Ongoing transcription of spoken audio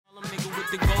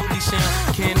the Goldie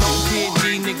sound. Can't no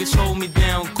PG niggas hold me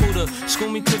down. Cooler, school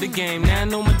me to the game. Now I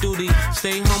know my duty.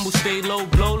 Stay humble, stay low,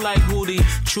 blow like Hootie.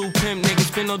 True pimp, niggas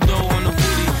spin no dough on the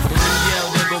booty. And when you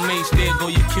yell, there go Mace, there go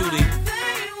your cutie.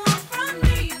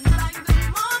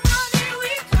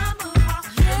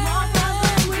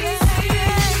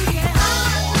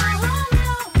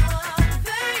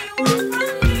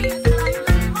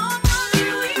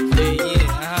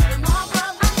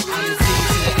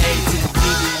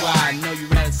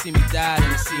 See me die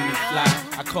and see me fly.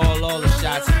 I call all the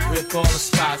shots, rip all the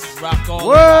spots, rock all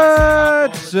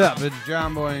What's up? It's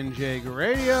John Boy and Jake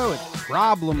Radio. It's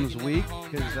Problems Week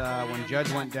because when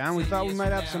Judge went down, we thought we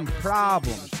might have some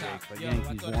problems, Jake. But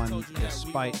Yankees won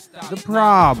despite the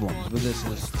problems. But this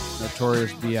is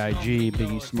Notorious B.I.G.,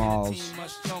 Biggie Smalls,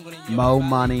 Mo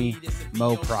Money,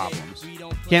 Mo Problems.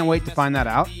 Can't wait to find that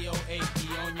out.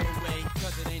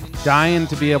 Dying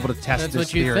to be able to test That's this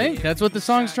what you theory. think. That's what the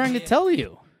song's trying to tell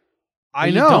you. I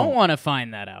You know. don't want to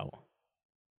find that out.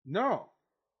 No.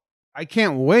 I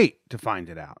can't wait to find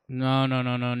it out. No.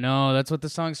 That's what the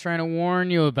song's trying to warn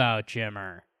you about,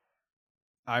 Jimmer.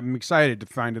 I'm excited to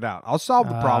find it out. I'll solve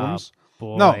the problems.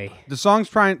 Boy. No, the song's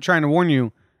trying to warn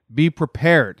you, be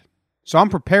prepared. So I'm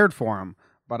prepared for him,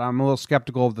 but I'm a little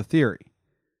skeptical of the theory.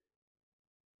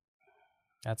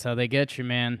 That's how they get you,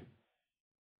 man.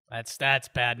 That's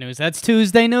bad news. That's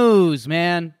Tuesday news,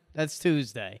 man. That's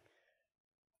Tuesday.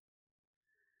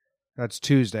 That's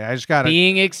Tuesday. I just got to...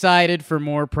 Being excited for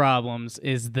more problems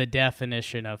is the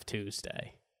definition of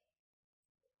Tuesday.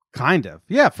 Kind of.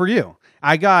 Yeah, for you.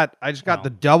 I just got the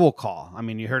double call. I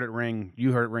mean, you heard it ring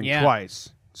twice.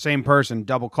 Same person,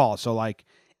 double call. So, like,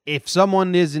 if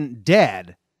someone isn't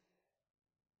dead,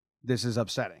 this is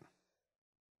upsetting.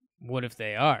 What if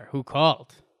they are? Who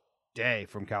called? Day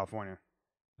from California.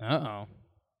 Uh-oh.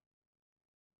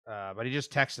 But he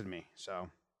just texted me, so...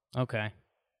 Okay.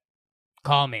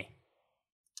 Call me.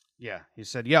 Yeah, he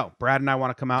said, yo, Brad and I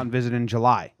want to come out and visit in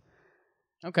July.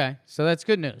 Okay, so that's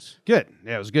good news. Good.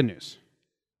 Yeah, it was good news.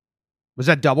 Was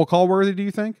that double call worthy, do you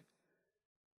think?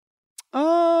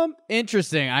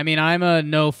 Interesting. I mean, I'm a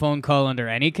no phone call under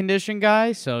any condition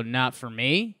guy, so not for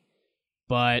me.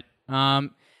 But,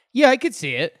 yeah, I could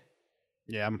see it.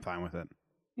 Yeah, I'm fine with it.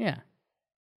 Yeah.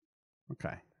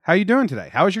 Okay. How you doing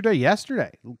today? How was your day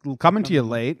yesterday? Coming to you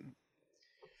late.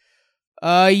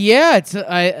 Yeah,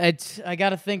 I got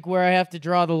to think where I have to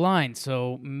draw the line.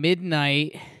 So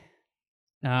midnight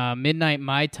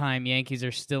my time, Yankees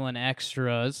are still in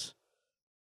extras.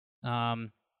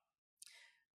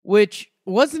 Which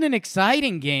wasn't an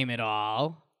exciting game at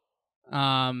all.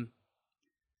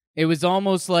 It was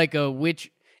almost like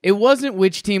it wasn't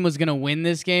which team was going to win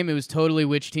this game. It was totally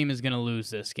which team is going to lose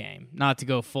this game. Not to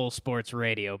go full sports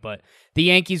radio, but the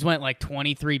Yankees went like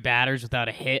 23 batters without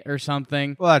a hit or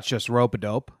something. Well, that's just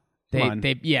rope-a-dope.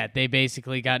 They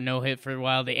basically got no hit for a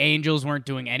while. The Angels weren't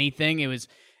doing anything. It was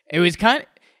kind of...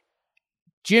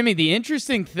 Jimmy, the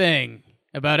interesting thing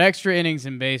about extra innings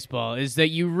in baseball is that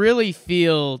you really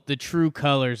feel the true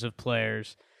colors of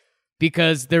players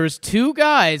because there was two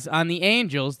guys on the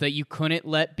Angels that you couldn't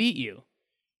let beat you.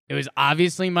 It was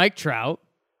obviously Mike Trout.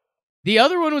 The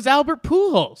other one was Albert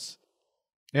Pujols.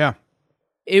 Yeah.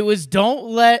 It was don't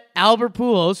let Albert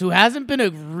Pujols, who hasn't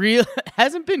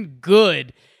been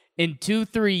good in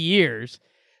 2-3 years,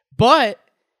 but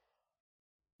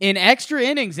in extra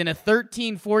innings in a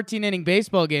 13, 14 inning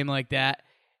baseball game like that,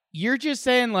 you're just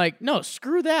saying like, no,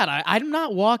 screw that. I'm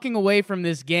not walking away from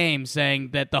this game saying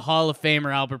that the Hall of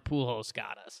Famer Albert Pujols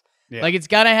got us. Yeah. Like it's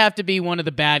got to have to be one of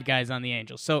the bad guys on the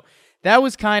Angels. So that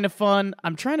was kind of fun.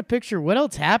 I'm trying to picture what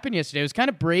else happened yesterday. It was kind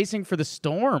of bracing for the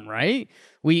storm, right?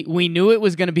 We knew it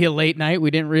was going to be a late night. We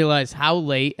didn't realize how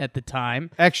late at the time.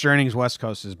 Extra innings West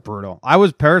Coast is brutal. I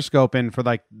was periscoping for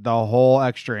like the whole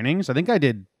extra innings. I think I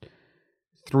did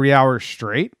 3 hours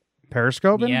straight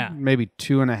periscoping. Yeah. Maybe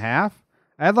 2.5.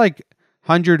 I had like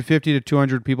 150 to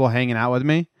 200 people hanging out with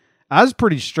me. I was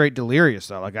pretty straight delirious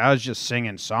though. Like I was just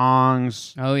singing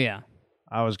songs. Oh yeah.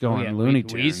 I was going Looney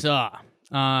Tunes. We saw.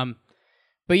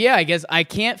 But yeah, I guess I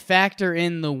can't factor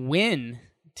in the win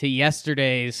to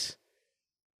yesterday's.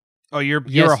 Oh,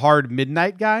 you're a hard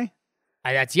midnight guy?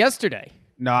 That's yesterday.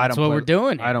 No, I don't. That's what we're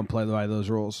doing. I don't play by those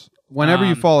rules. Whenever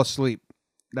you fall asleep,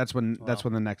 that's when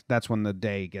the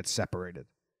day gets separated.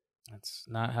 That's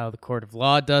not how the court of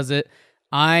law does it.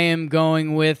 I am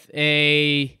going with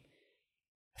a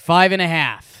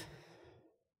 5.5.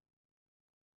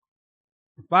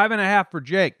 5.5 for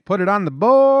Jake. Put it on the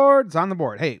board. It's on the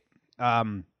board. Hey,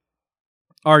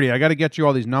 Artie, I got to get you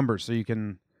all these numbers so you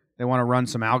can. They want to run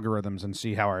some algorithms and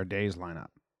see how our days line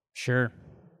up. Sure.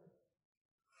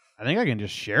 I think I can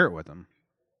just share it with them.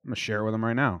 I'm going to share it with him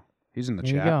right now. He's in the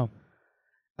There chat. you go.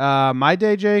 My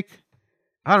day, Jake,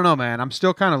 I don't know, man. I'm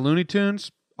still kind of Looney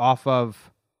Tunes off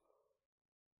of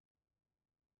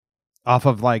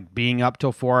like being up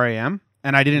till 4 a.m.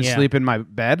 And I didn't sleep in my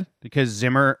bed because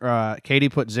Katie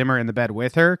put Zimmer in the bed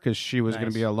with her because she was going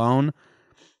to be alone.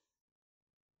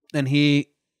 And I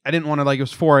didn't want to, like, it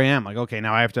was 4 a.m. Like, okay,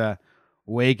 now I have to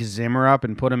wake Zimmer up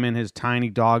and put him in his tiny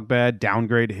dog bed,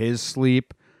 downgrade his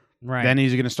sleep. Right. Then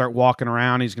he's going to start walking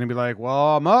around. He's going to be like,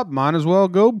 well, I'm up. Might as well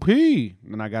go pee.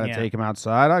 And I got to take him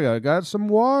outside. I got some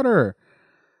water.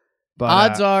 But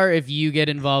odds are, if you get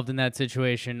involved in that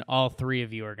situation, all three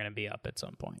of you are going to be up at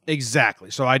some point.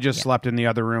 Exactly. So I just slept in the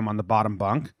other room on the bottom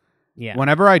bunk. Yeah.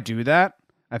 Whenever I do that,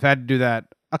 I've had to do that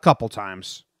a couple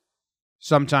times.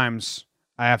 Sometimes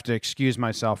I have to excuse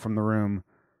myself from the room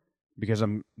because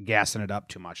I'm gassing it up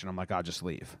too much, and I'm like, I'll just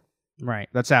leave. Right.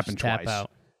 That's happened Just tap twice.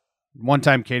 out. One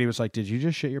time, Katie was like, "Did you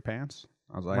just shit your pants?"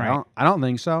 I was like, I don't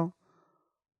think so,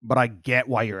 but I get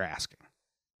why you're asking.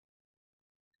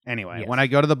 Anyway, when I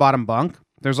go to the bottom bunk,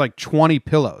 there's like 20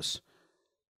 pillows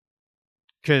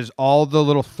because all the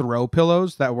little throw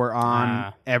pillows that were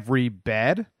on every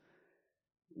bed,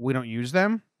 we don't use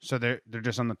them, so they're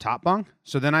just on the top bunk.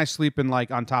 So then I sleep in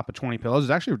like on top of 20 pillows.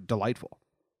 It's actually delightful.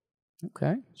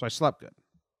 Okay. So I slept good.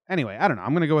 Anyway, I don't know.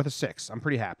 I'm going to go with a 6. I'm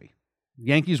pretty happy.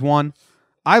 Yankees won.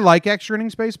 I like extra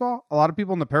innings baseball. A lot of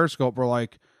people in the Periscope were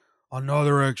like,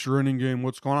 "Another extra inning game.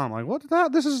 What's going on?" I'm like, "What the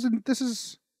hell? This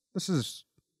is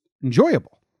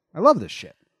enjoyable. I love this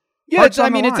shit." Yeah, it's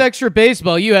extra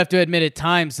baseball. You have to admit at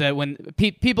times that when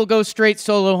people go straight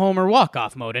solo homer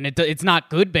walk-off mode, and it's not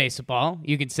good baseball.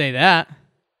 You can say that.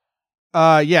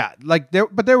 Yeah, like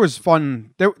there was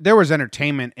fun. There was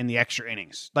entertainment in the extra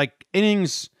innings. Like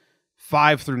innings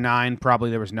 5 through 9, probably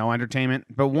there was no entertainment.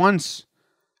 But once,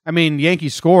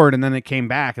 Yankees scored and then it came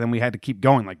back, and then we had to keep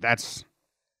going. Like that's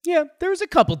there was a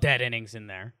couple dead innings in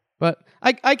there, but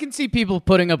I can see people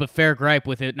putting up a fair gripe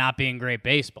with it not being great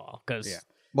baseball because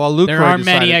there are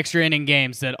many extra inning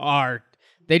games that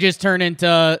they just turns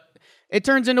into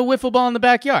wiffle ball in the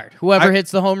backyard. Whoever hits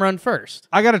the home run first.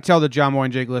 I got to tell the John Boy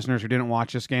and Jake listeners who didn't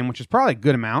watch this game, which is probably a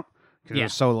good amount because it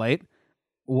was so late,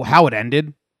 how it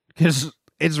ended because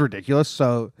it's ridiculous.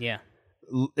 So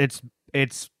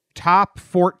it's top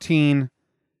 14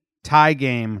 tie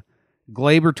game.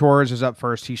 Gleyber Torres is up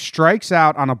first. He strikes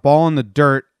out on a ball in the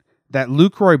dirt that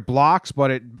Lucroy blocks,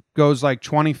 but it goes like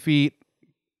 20 feet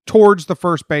towards the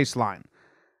first base line.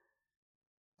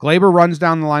 Gleyber runs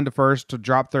down the line to first to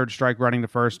drop third strike, running to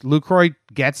first. Lucroy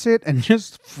gets it and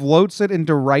just floats it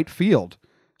into right field.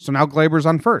 So now Gleyber's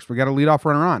on first. We got a leadoff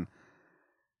runner on.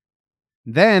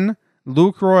 Then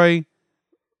Lucroy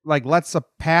lets a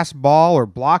pass ball or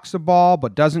blocks a ball,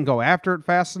 but doesn't go after it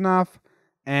fast enough.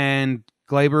 And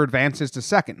Gleyber advances to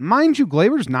second. Mind you,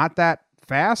 Gleyber's not that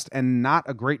fast and not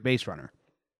a great base runner.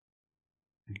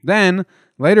 Then,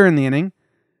 later in the inning,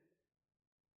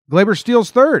 Gleyber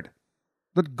steals third.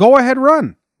 The go-ahead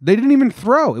run. They didn't even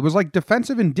throw. It was like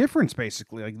defensive indifference,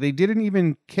 basically. Like they didn't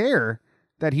even care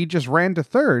that he just ran to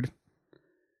third.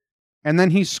 And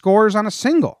then he scores on a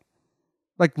single.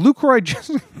 Like Lucroy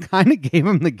just kind of gave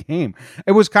him the game.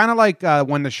 It was kind of like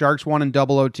when the Sharks won in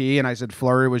double OT and I said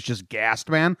Fleury was just gassed,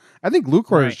 man. I think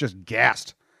Lucroy was just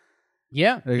gassed.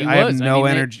 Yeah, I have no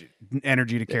energy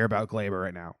to care about Gleyber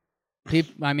right now.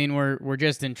 We're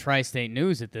just in tri-state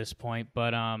news at this point,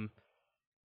 but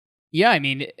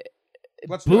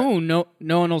Boone. No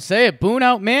one will say it. Boone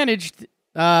outmanaged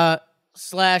 /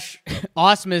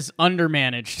 Osmus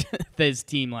undermanaged his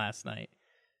team last night.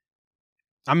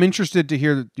 I'm interested to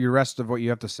hear the rest of what you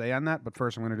have to say on that, but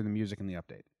first I'm going to do the music and the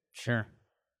update. Sure.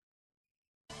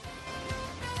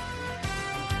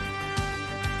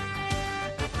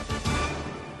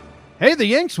 Hey, the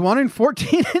Yanks won in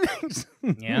 14 innings.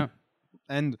 Yeah.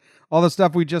 And all the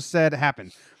stuff we just said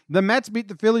happened. The Mets beat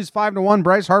the Phillies 5-1.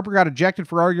 Bryce Harper got ejected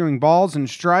for arguing balls and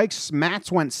strikes. Mats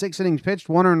went 6 innings pitched,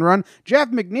 1 earned run. Jeff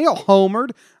McNeil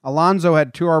homered. Alonso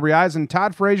had 2 RBIs, and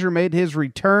Todd Frazier made his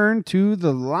return to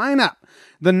the lineup.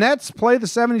 The Nets play the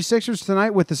 76ers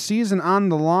tonight with the season on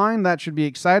the line. That should be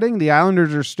exciting. The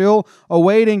Islanders are still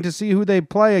awaiting to see who they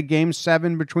play. A Game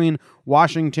 7 between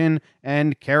Washington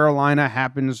and Carolina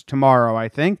happens tomorrow, I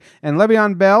think. And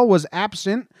Le'Veon Bell was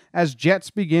absent as Jets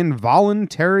begin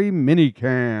voluntary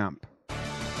minicamp.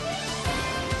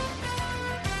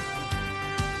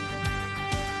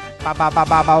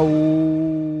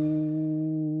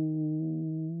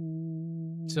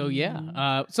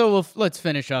 So let's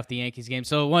finish off the Yankees game.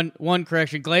 So one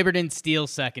correction: Gleyber didn't steal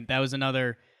second. That was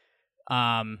another.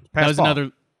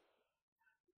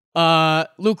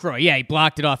 Lucroy, yeah, he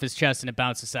blocked it off his chest and it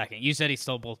bounced a second. You said he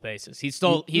stole both bases. He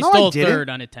stole third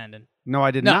unattended. No,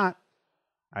 I did not.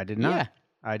 I did not. Yeah.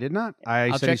 I did not. I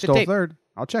I'll said he check the stole tape. third.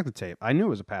 I'll check the tape. I knew it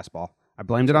was a pass ball. I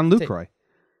blamed it on Lucroy.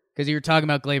 Because you were talking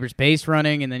about Glaber's base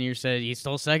running, and then you said he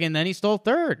stole second, then he stole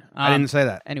third. I didn't say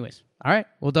that. Anyways, all right,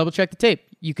 we'll double check the tape.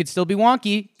 You could still be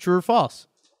wonky, true or false.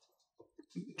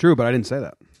 True, but I didn't say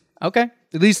that. Okay.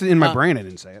 At least in my brain, I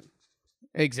didn't say it.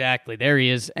 Exactly. There he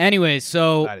is. Anyways,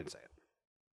 so I didn't say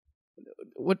it.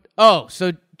 what? Oh,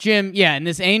 so Jim, yeah, in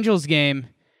this Angels game,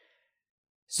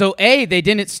 so they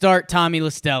didn't start Tommy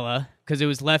LaStella because it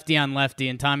was lefty on lefty,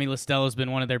 and Tommy LaStella's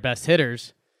been one of their best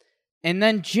hitters. And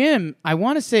then Jim, I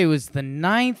want to say it was the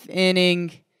 9th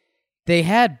inning. They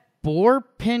had Bohr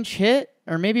pinch hit,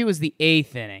 or maybe it was the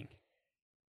 8th inning,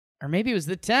 or maybe it was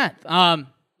the 10th. A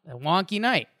wonky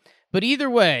night. But either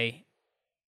way,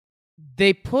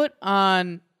 they put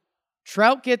on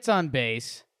Trout gets on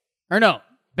base, or no,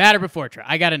 batter before Trout.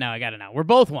 I got it now. We're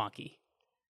both wonky.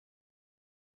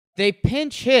 They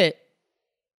pinch hit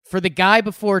for the guy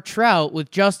before Trout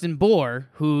with Justin Bohr,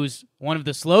 who's one of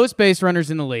the slowest base runners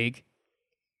in the league.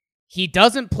 He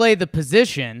doesn't play the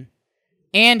position,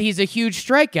 and he's a huge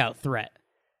strikeout threat.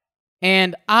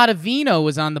 And Ottavino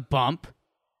was on the bump.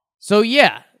 So,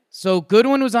 yeah. So,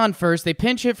 Goodwin was on first. They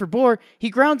pinch hit for Bohr. He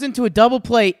grounds into a double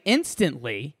play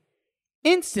instantly,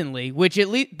 which at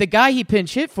least the guy he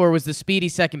pinch hit for was the speedy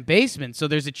second baseman. So,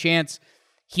 there's a chance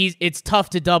it's tough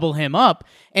to double him up.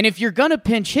 And if you're going to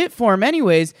pinch hit for him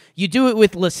anyways, you do it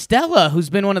with LaStella, who's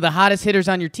been one of the hottest hitters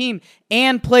on your team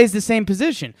and plays the same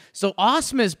position. So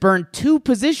Ausmus burned 2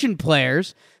 position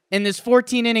players in this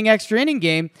 14-inning extra inning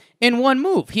game in one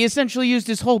move. He essentially used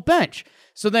his whole bench.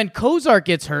 So then Kozar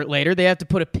gets hurt later. They have to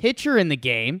put a pitcher in the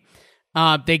game.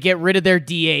 They get rid of their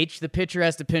DH. The pitcher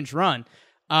has to pinch run.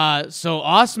 So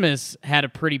Ausmus had a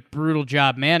pretty brutal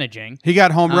job managing. He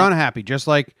got home run happy, just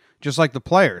like the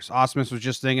players. Ausmus was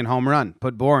just thinking home run.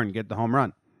 Put Bohr and get the home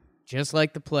run. Just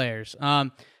like the players.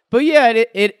 But yeah,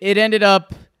 it ended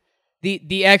up,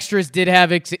 the extras did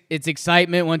have its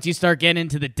excitement. Once you start getting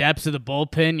into the depths of the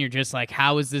bullpen, you're just like,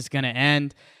 how is this going to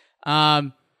end?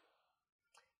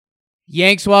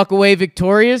 Yanks walk away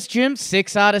victorious, Jim,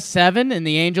 6 out of 7, and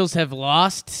the Angels have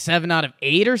lost 7 out of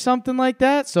 8 or something like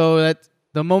that. So that's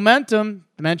the momentum.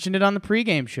 I mentioned it on the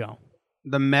pregame show.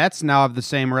 The Mets now have the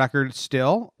same record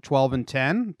still,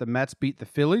 12-10. The Mets beat the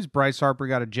Phillies. Bryce Harper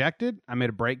got ejected. I made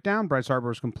a breakdown. Bryce Harper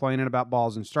was complaining about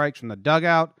balls and strikes from the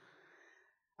dugout.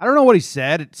 I don't know what he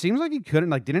said. It seems like he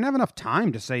didn't have enough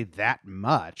time to say that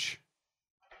much.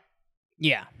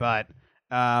 Yeah. But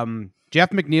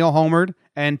Jeff McNeil homered,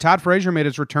 and Todd Frazier made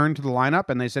his return to the lineup,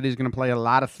 and they said he's going to play a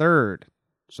lot of third.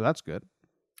 So that's good.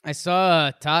 I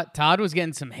saw Todd was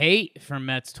getting some hate from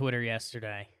Mets Twitter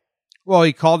yesterday. Well,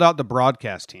 he called out the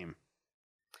broadcast team.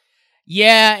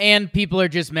 Yeah, and people are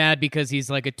just mad because he's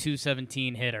like a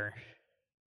 217 hitter.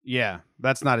 Yeah,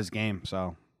 that's not his game,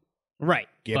 so. Right.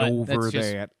 Get over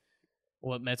that.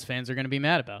 What Mets fans are going to be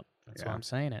mad about. That's why I'm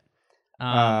saying it.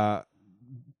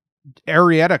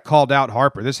 Arrieta called out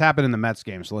Harper. This happened in the Mets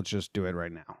game, so let's just do it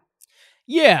right now.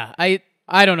 Yeah, I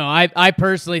don't know. I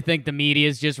personally think the media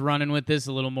is just running with this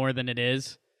a little more than it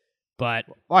is. But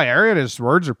well, Arrieta's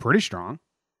words are pretty strong.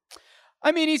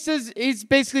 I mean, he's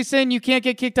basically saying you can't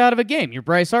get kicked out of a game. You're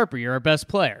Bryce Harper. You're our best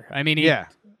player. I mean,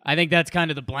 I think that's kind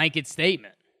of the blanket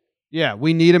statement. Yeah,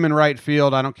 we need him in right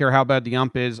field. I don't care how bad the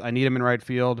ump is. I need him in right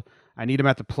field. I need him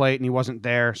at the plate, and he wasn't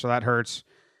there, so that hurts.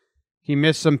 He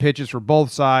missed some pitches for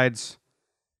both sides.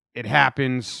 It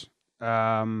happens.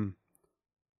 I'm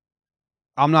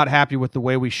not happy with the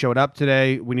way we showed up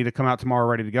today. We need to come out tomorrow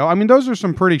ready to go. I mean, those are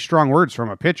some pretty strong words from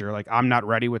a pitcher. Like, I'm not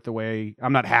happy with the way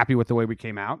we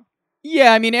came out.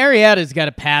 Yeah, I mean, Arrieta's got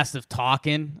a past of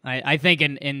talking. I think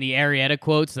in the Arrieta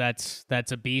quotes, that's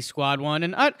a B squad one.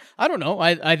 And I don't know.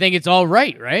 I think it's all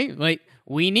right? Like,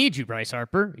 we need you, Bryce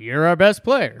Harper. You're our best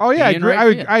player. Oh, yeah,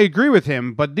 I agree with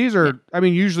him. But these are, I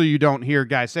mean, usually you don't hear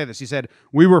guys say this. He said,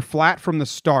 we were flat from the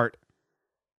start.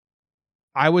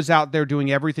 I was out there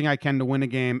doing everything I can to win a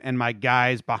game, and my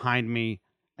guys behind me,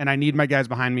 and I need my guys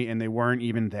behind me, and they weren't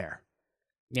even there.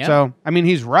 Yeah. So, I mean,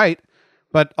 he's right.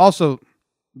 But also,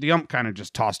 the ump kind of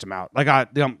just tossed him out.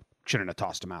 Like, the ump shouldn't have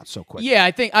tossed him out so quick. Yeah,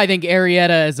 I think Arrieta,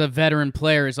 as a veteran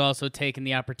player, has also taken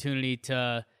the opportunity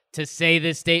to say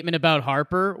this statement about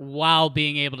Harper while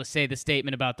being able to say the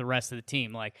statement about the rest of the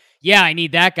team. Like, yeah, I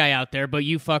need that guy out there, but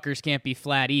you fuckers can't be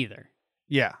flat either.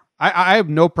 Yeah, I have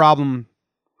no problem.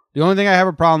 The only thing I have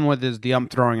a problem with is the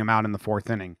ump throwing him out in the 4th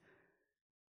inning.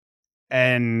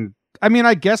 And, I mean,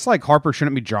 I guess, like, Harper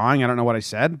shouldn't be drawing. I don't know what I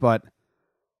said, but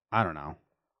I don't know.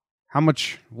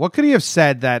 What could he have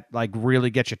said that like really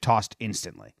gets you tossed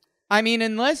instantly? I mean,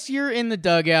 unless you're in the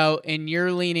dugout and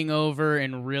you're leaning over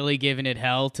and really giving it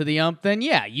hell to the ump, then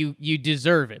yeah, you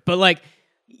deserve it. But like,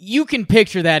 you can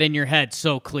picture that in your head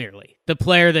so clearly. The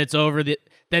player that's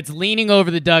leaning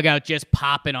over the dugout just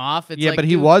popping off. It's but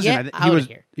he wasn't.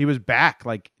 He was back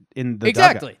like in the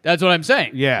exactly. dugout. That's what I'm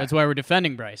saying. Yeah, that's why we're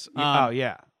defending Bryce.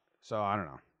 Yeah. So I don't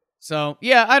know. So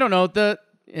yeah, I don't know.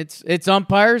 It's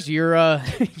umpires. You're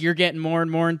you're getting more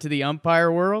and more into the umpire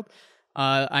world.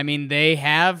 I mean, they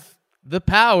have the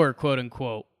power, quote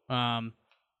unquote,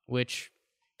 which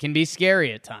can be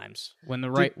scary at times when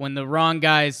the wrong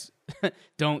guys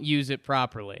don't use it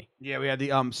properly. Yeah, we had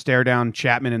the stare down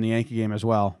Chapman in the Yankee game as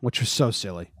well, which was so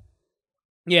silly.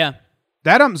 Yeah,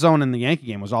 that ump zone in the Yankee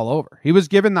game was all over. He was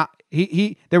given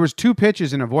there was 2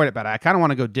 pitches in avoid it, but I kind of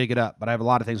want to go dig it up. But I have a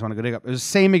lot of things I want to go dig up. It was the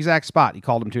same exact spot. He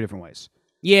called him 2 different ways.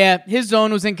 Yeah, his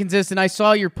zone was inconsistent. I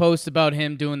saw your post about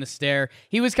him doing the stare.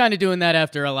 He was kind of doing that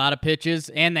after a lot of pitches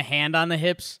and the hand on the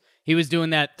hips. He was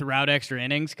doing that throughout extra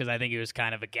innings because I think he was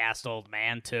kind of a gassed old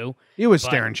man too. He was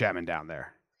staring Chapman down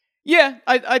there. Yeah,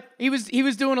 he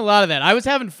was doing a lot of that. I was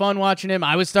having fun watching him.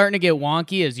 I was starting to get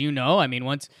wonky, as you know. I mean,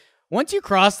 once you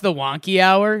cross the wonky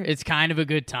hour, it's kind of a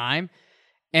good time.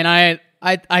 And I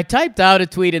typed out a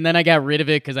tweet and then I got rid of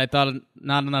it because I thought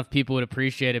not enough people would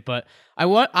appreciate it. But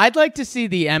I'd like to see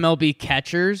the MLB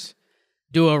catchers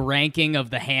do a ranking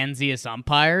of the handsiest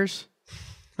umpires.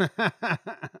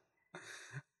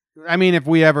 I mean, if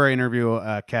we ever interview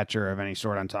a catcher of any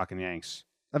sort on Talking Yanks,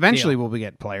 eventually we'll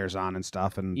get players on and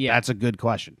stuff, and that's a good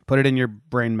question. Put it in your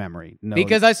brain memory.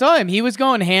 Because I saw him. He was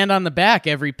going hand on the back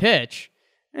every pitch.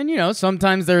 And, you know,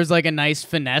 sometimes there's like a nice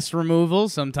finesse removal.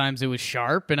 Sometimes it was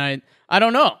sharp. And I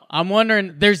don't know. I'm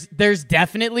wondering, there's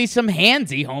definitely some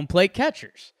handsy home plate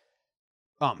catchers.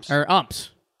 Umps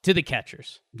to the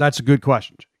catchers. That's a good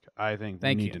question, Jake. I think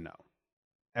we need to know.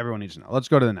 Everyone needs to know. Let's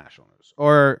go to the national news.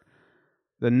 Or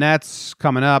the Nets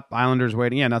coming up. Islanders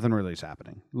waiting. Yeah, nothing really is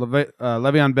happening.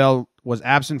 Le'Veon Bell was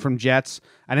absent from Jets.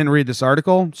 I didn't read this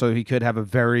article, so he could have a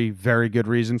very, very good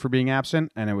reason for being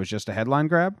absent, and it was just a headline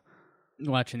grab.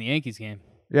 Watching the Yankees game.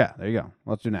 Yeah, there you go.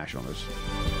 Let's do national news.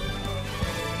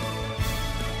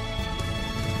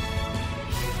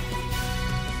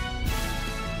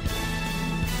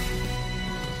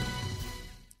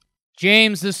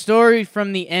 James, the story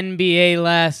from the NBA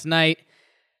last night.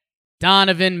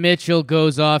 Donovan Mitchell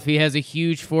goes off. He has a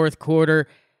huge fourth quarter,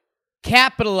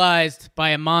 capitalized by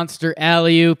a monster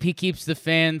alley-oop. He keeps the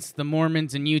fans, the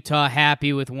Mormons in Utah,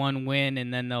 happy with one win,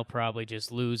 and then they'll probably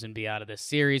just lose and be out of this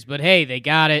series. But hey, they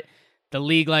got it. The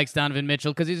league likes Donovan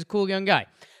Mitchell because he's a cool young guy.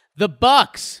 The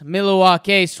Bucks,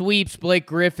 Milwaukee sweeps. Blake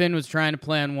Griffin was trying to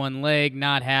play on one leg,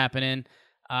 not happening.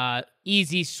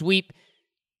 Easy sweep.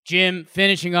 Jim,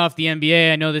 finishing off the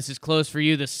NBA, I know this is close for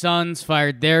you. The Suns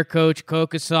fired their coach,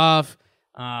 Kokosov.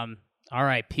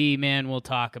 R.I.P., man, we'll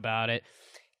talk about it.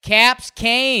 Caps,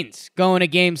 Canes, going to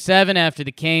Game 7 after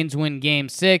the Canes win Game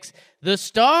 6. The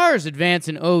Stars advance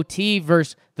in OT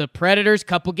versus the Predators.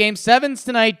 Couple Game 7s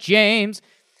tonight, James.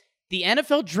 The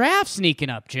NFL draft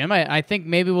sneaking up, Jim. I think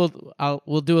maybe we'll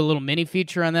do a little mini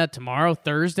feature on that tomorrow,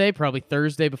 Thursday, probably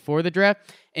Thursday before the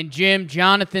draft. And Jim,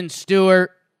 Jonathan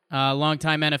Stewart,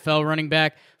 longtime NFL running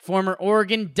back, former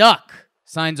Oregon Duck,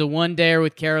 signs a one-dayer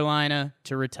with Carolina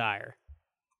to retire.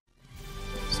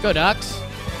 Let's go, Ducks.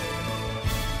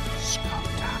 Let's go,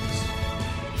 Ducks.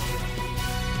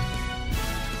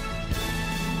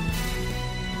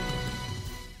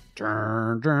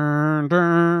 Dun, dun,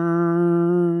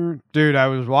 dun. Dude, I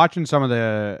was watching some of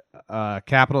the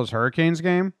Capitals Hurricanes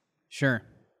game. Sure.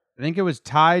 I think it was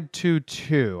tied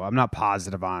 2-2. I'm not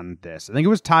positive on this. I think it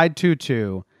was tied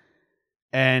 2-2.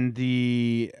 And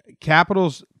the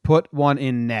Capitals put one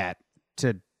in net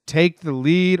to take the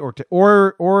lead,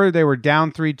 or they were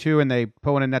down 3-2 and they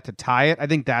put one in net to tie it. I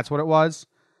think that's what it was.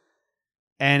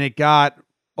 And it got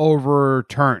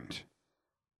overturned.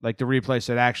 Like the replay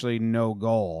said, actually no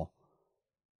goal.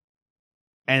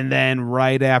 And then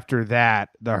right after that,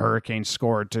 the Hurricanes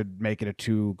scored to make it a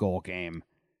 2-goal game.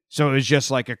 So it was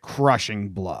just like a crushing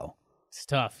blow. It's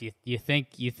tough. You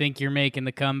think you're making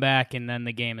the comeback, and then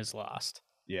the game is lost.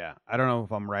 Yeah, I don't know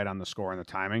if I'm right on the score and the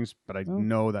timings, but I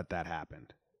know that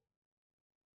happened.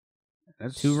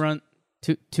 That's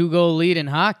 2-goal lead in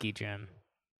hockey, Jim.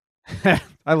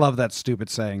 I love that stupid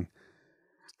saying.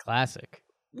 It's classic.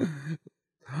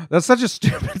 That's such a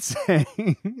stupid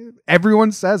saying.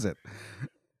 Everyone says it.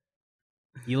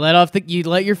 You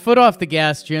let your foot off the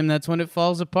gas, Jim. That's when it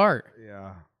falls apart.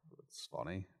 Yeah, it's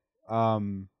funny.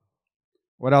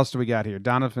 What else do we got here?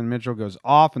 Donovan Mitchell goes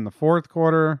off in the fourth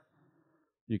quarter.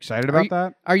 You excited about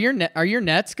that? Are your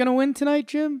Nets gonna win tonight,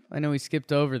 Jim? I know we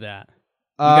skipped over that.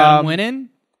 You got them winning?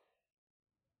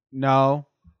 No.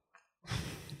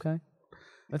 Okay.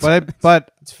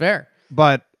 But it's fair.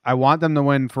 But I want them to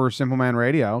win for Simple Man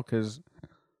Radio because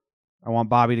I want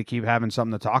Bobby to keep having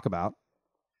something to talk about.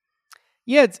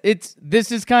 Yeah,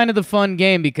 this is kind of the fun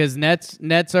game because Nets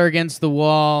are against the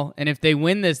wall, and if they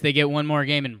win this, they get one more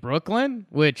game in Brooklyn,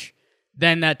 which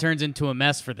then that turns into a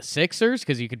mess for the Sixers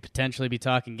because you could potentially be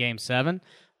talking Game 7.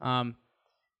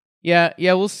 Yeah,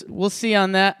 we'll see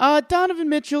on that. Donovan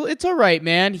Mitchell, it's all right,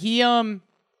 man.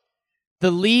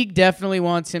 The league definitely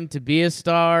wants him to be a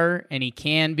star, and he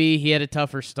can be. He had a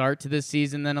tougher start to this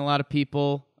season than a lot of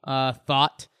people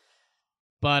thought.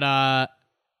 But,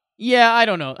 yeah, I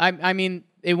don't know. I mean,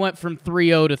 it went from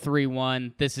 3-0 to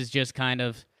 3-1. This is just kind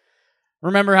of...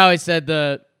 Remember how I said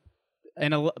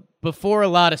before a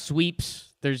lot of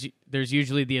sweeps, there's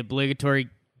usually the obligatory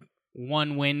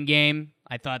one-win game.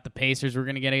 I thought the Pacers were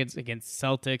going to get against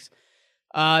Celtics.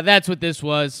 That's what this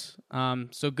was.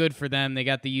 So good for them. They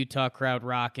got the Utah crowd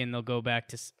rocking. They'll go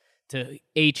back to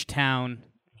H-Town.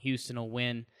 Houston will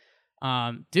win.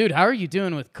 Dude, how are you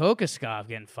doing with Kokoskov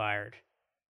getting fired?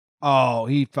 Oh,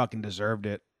 he fucking deserved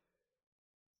it.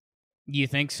 You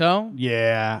think so?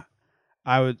 Yeah.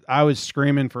 I was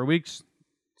screaming for weeks.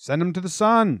 Send him to the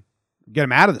sun. Get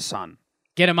him out of the sun.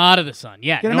 Get him out of the sun.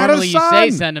 Yeah, Get him out of normally the you sun.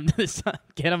 say send him to the sun.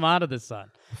 Get him out of the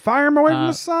sun. Fire him away from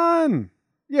the sun.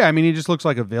 Yeah, I mean, he just looks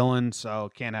like a villain,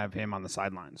 so can't have him on the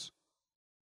sidelines.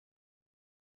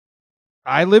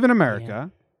 I live in America.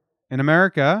 Yeah. In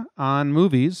America, on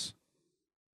movies,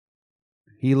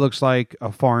 he looks like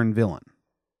a foreign villain.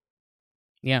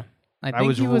 Yeah. I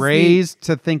was raised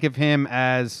to think of him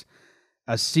as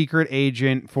a secret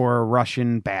agent for a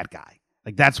Russian bad guy.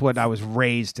 Like, that's what I was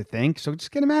raised to think. So just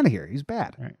get him out of here. He's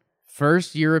bad. Right.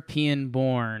 First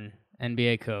European-born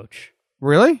NBA coach.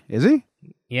 Really? Is he?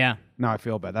 Yeah. No, I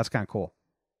feel bad. That's kind of cool.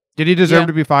 Did he deserve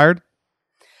to be fired?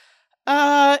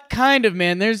 Kind of,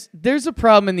 man. There's a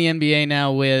problem in the NBA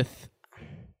now with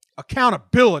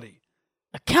accountability.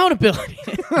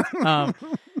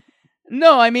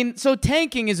 No, I mean, so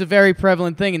tanking is a very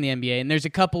prevalent thing in the NBA, and there's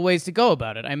a couple ways to go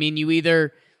about it. I mean,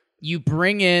 you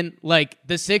bring in, like,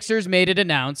 the Sixers made it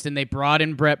announced, and they brought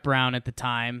in Brett Brown at the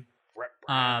time. Brett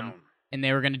Brown. And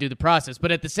they were going to do the process.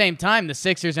 But at the same time, the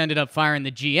Sixers ended up firing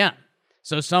the GM.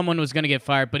 So someone was going to get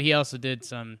fired, but he also did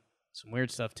some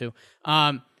weird stuff too.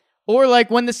 Or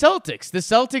like when the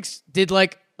Celtics did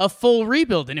like a full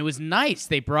rebuild, and it was nice.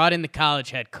 They brought in the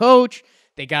college head coach,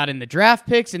 they got in the draft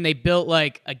picks, and they built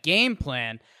like a game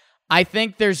plan. I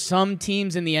think there's some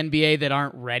teams in the NBA that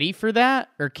aren't ready for that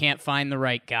or can't find the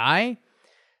right guy.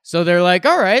 So they're like,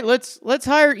 all right, let's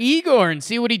hire Igor and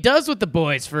see what he does with the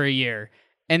boys for a year.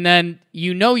 And then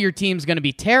your team's going to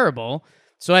be terrible.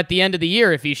 So at the end of the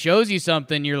year, if he shows you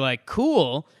something, you're like,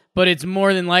 cool. But it's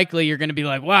more than likely you're going to be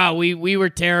like, wow, we were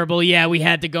terrible. Yeah, we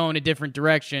had to go in a different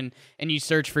direction. And you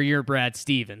search for your Brad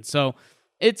Stevens. So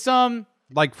it's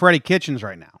like Freddie Kitchens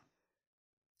right now.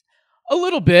 A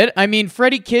little bit. I mean,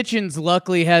 Freddie Kitchens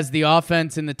luckily has the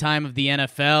offense in the time of the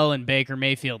NFL, and Baker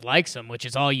Mayfield likes him, which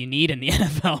is all you need in the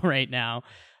NFL right now.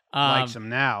 Likes him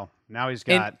now. Now he's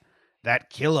got that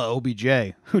killer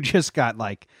OBJ who just got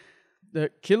like... The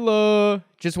killer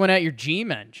just went at your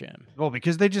G-men, Jim. Well,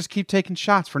 because they just keep taking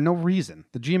shots for no reason.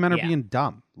 The G-men are being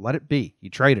dumb. Let it be. You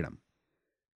traded him.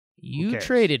 You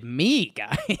traded me,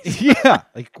 guys. Yeah.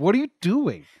 Like, what are you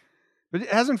doing? But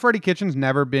hasn't Freddie Kitchens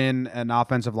never been an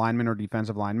offensive lineman or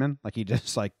defensive lineman? Like he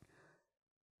just like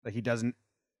he doesn't.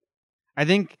 I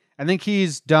think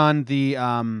he's done the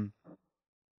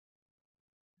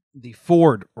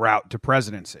Ford route to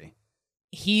presidency.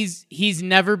 He's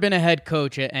never been a head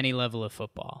coach at any level of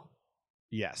football.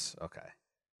 Yes.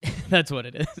 Okay. That's what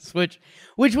it is. Which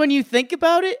when you think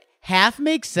about it, half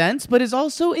makes sense, but is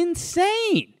also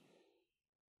insane.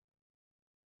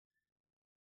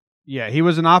 Yeah, he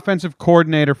was an offensive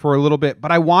coordinator for a little bit,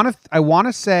 but I want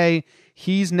to say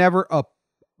he's never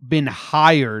been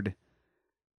hired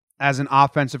as an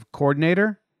offensive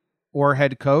coordinator or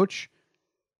head coach.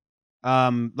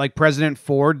 Like President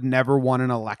Ford never won an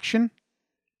election.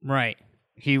 Right.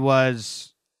 He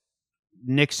was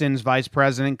Nixon's vice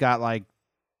president, got like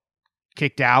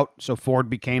kicked out, so Ford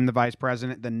became the vice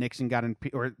president. Then Nixon got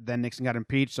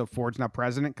impeached, so Ford's now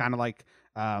president. Kind of like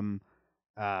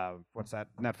what's that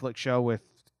Netflix show with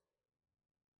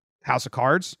House of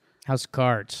Cards? House of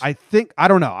Cards. I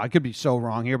don't know. I could be so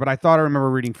wrong here, but I thought I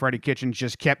remember reading Freddie Kitchens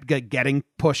just kept getting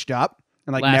pushed up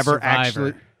and like Last never Survivor.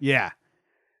 Actually. Yeah.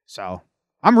 So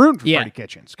I'm rooting for Freddie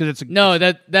Kitchens because it's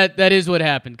that is what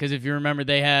happened. Because if you remember,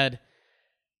 they had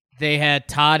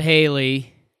Todd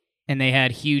Haley and they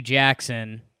had Hugh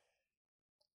Jackson,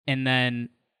 and then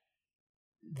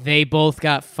they both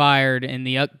got fired,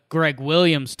 and Greg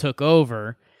Williams took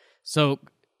over. So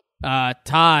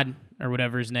Todd, or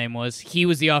whatever his name was, he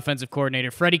was the offensive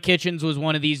coordinator. Freddie Kitchens was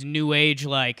one of these new age,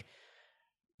 like,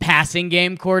 passing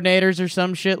game coordinators or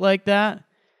some shit like that.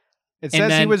 It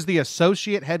says he was the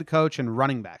associate head coach and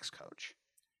running backs coach.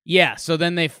 Yeah, so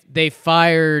then they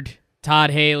fired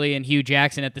Todd Haley and Hugh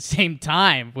Jackson at the same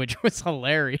time, which was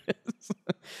hilarious.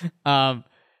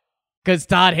 Because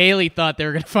Todd Haley thought they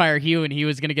were going to fire Hugh and he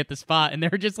was going to get the spot, and they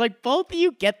were just like, both of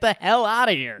you get the hell out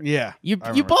of here. Yeah. You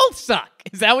both suck.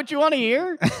 Is that what you want to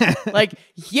hear? Like,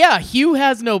 yeah, Hugh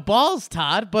has no balls,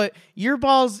 Todd, but your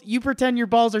balls, you pretend your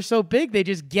balls are so big, they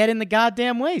just get in the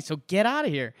goddamn way, so get out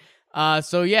of here.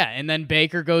 So yeah, and then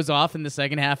Baker goes off in the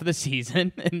second half of the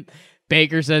season, and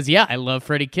Baker says, yeah, I love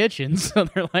Freddie Kitchens. So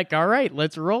they're like, all right,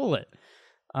 let's roll it.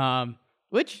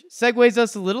 Which segues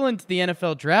us a little into the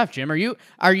NFL draft, Jim.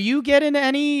 Are you getting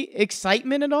any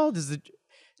excitement at all?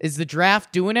 Is the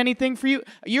draft doing anything for you?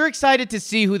 You're excited to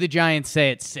see who the Giants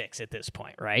say at 6 at this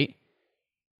point, right?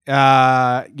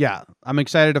 Yeah. I'm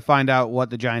excited to find out what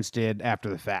the Giants did after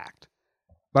the fact.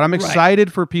 But I'm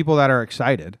excited for people that are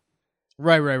excited.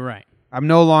 Right. I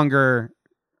no longer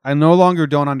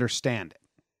don't understand it.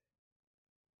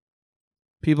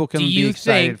 People can be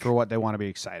excited for what they want to be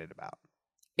excited about.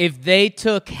 If they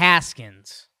took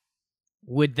Haskins,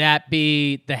 would that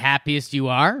be the happiest you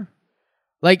are?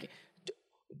 Like,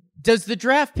 does the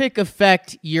draft pick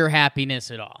affect your happiness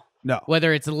at all? No.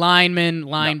 Whether it's lineman,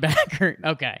 linebacker.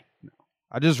 No. Okay. No.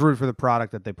 I just root for the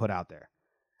product that they put out there.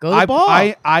 Go the ball.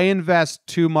 I invest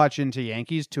too much into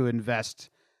Yankees to invest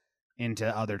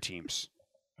into other teams.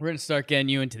 We're going to start getting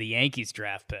you into the Yankees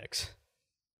draft picks.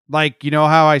 Like, you know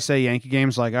how I say Yankee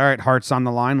games, like, all right, heart's on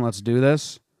the line, let's do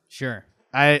this? Sure.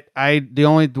 The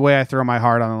only way I throw my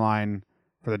heart on the line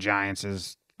for the Giants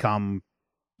is come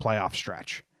playoff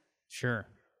stretch. Sure.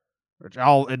 Which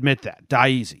I'll admit that. Die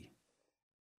easy.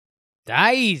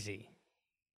 Die easy.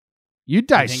 You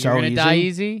die so easy. You're going to die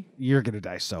easy? You're going to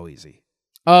die so easy.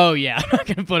 Oh, yeah. I'm not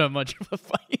going to put up much of a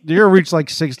fight. You're going to reach like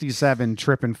 67,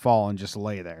 trip and fall, and just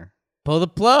lay there. Pull the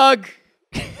plug.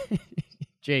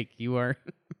 Jake, you're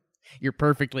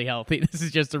perfectly healthy. This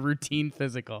is just a routine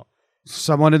physical.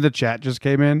 Someone in the chat just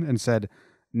came in and said,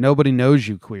 nobody knows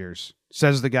you queers.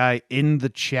 Says the guy in the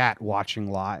chat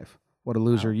watching live. What a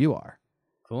loser you are.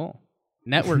 Cool.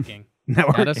 Networking.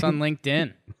 Add us on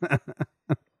LinkedIn.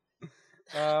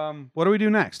 What do we do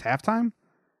next? Halftime?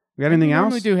 We got anything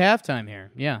else? We do halftime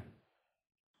here. Yeah.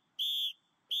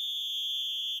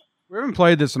 We haven't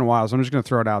played this in a while, so I'm just going to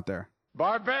throw it out there.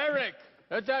 Barbaric.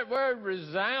 Let that word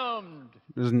resound.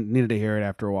 Just needed to hear it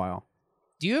after a while.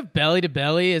 Do you have belly to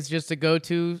belly as just a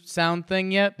go-to sound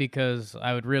thing yet? Because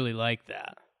I would really like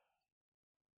that.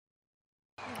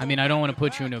 I mean, I don't want to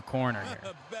put you into a corner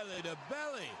here. Belly to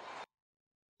belly.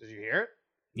 Did you hear it?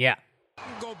 Yeah.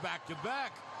 Go back to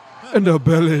back. And a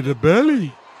belly to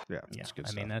belly. Yeah, that's good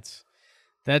stuff. I mean,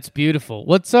 that's beautiful.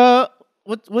 What's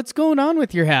going on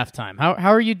with your halftime?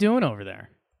 How are you doing over there?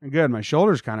 Good. My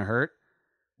shoulder's kind of hurt.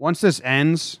 Once this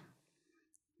ends,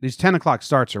 these 10 o'clock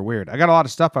starts are weird. I got a lot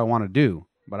of stuff I want to do,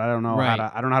 but I don't know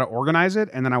how to organize it.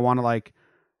 And then I want to like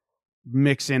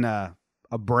mix in a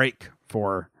break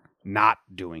for not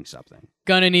doing something.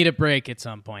 Gonna need a break at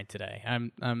some point today.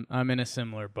 I'm in a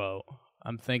similar boat.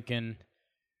 I'm thinking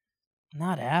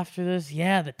not after this.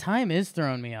 Yeah, the time is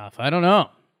throwing me off. I don't know.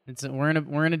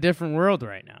 We're in a different world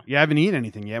right now. You haven't eaten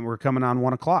anything yet. We're coming on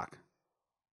 1 o'clock.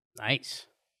 Nice.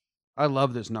 I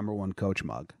love this number one coach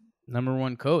mug. Number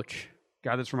one coach.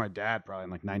 Got this for my dad probably in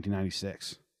like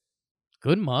 1996.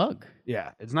 Good mug.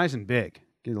 Yeah, it's nice and big.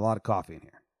 Get a lot of coffee in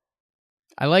here.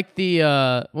 I like the,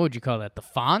 what would you call that? The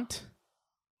font?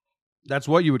 That's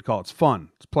what you would call it. It's fun.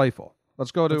 It's playful.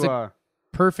 Let's go to...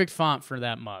 perfect font for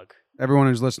that mug. Everyone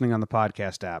who's listening on the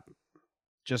podcast app,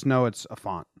 just know it's a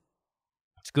font.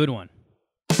 It's a good one.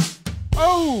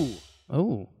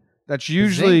 Oh! That's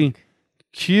usually...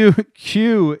 Q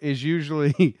is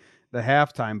usually the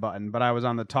halftime button, but I was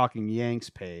on the Talking Yanks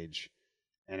page,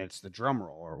 and it's the drum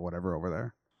roll or whatever over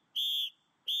there.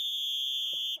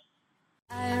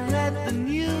 I read the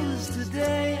news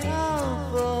today,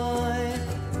 oh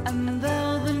boy, and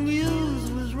though the news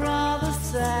was rather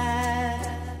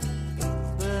sad,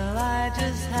 well, I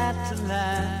just had to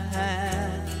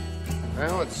laugh.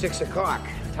 Well, it's 6 o'clock.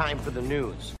 Time for the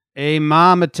news. A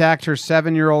mom attacked her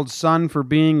 7-year-old son for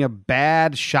being a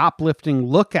bad shoplifting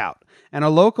lookout, and a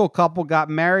local couple got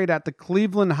married at the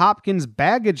Cleveland Hopkins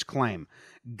baggage claim.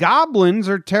 Goblins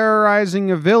are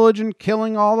terrorizing a village and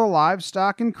killing all the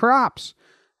livestock and crops.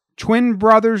 Twin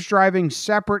brothers driving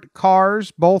separate cars.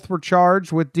 Both were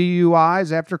charged with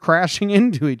DUIs after crashing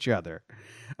into each other.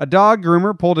 A dog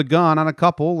groomer pulled a gun on a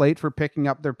couple late for picking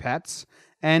up their pets.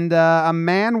 And a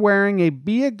man wearing a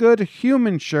Be a Good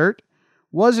Human shirt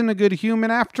wasn't a good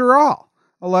human after all.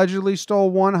 Allegedly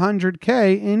stole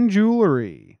 $100K in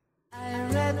jewelry. I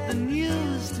read the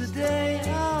news today,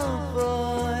 oh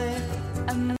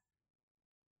boy.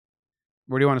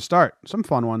 Where do you want to start? Some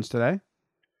fun ones today.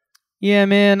 Yeah,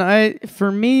 man.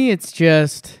 For me, it's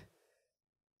just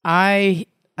I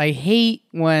hate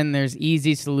when there's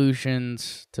easy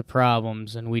solutions to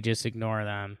problems and we just ignore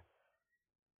them.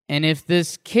 And if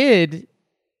this kid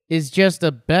is just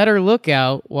a better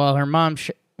lookout while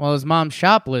his mom's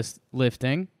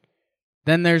shoplifting,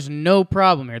 then there's no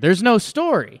problem here. There's no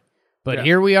story. But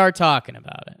here we are talking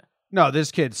about it. No,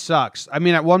 this kid sucks. I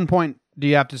mean, at one point, do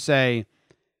you have to say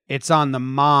it's on the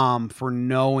mom for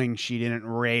knowing she didn't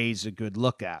raise a good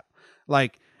lookout?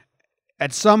 Like,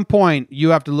 at some point,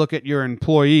 you have to look at your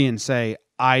employee and say,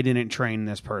 I didn't train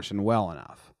this person well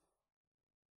enough.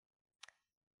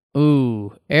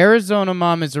 Ooh, Arizona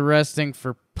mom is arresting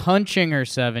for punching her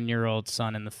 7-year-old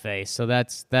son in the face. So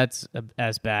that's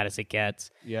as bad as it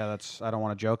gets. Yeah, I don't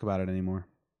want to joke about it anymore.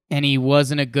 And he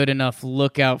wasn't a good enough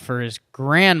lookout for his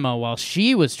grandma while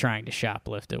she was trying to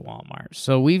shoplift at Walmart.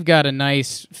 So we've got a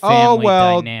nice family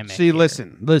dynamic. See, here.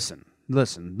 listen.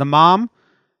 The mom,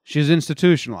 she's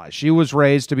institutionalized. She was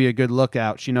raised to be a good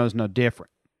lookout. She knows no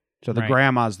different. So the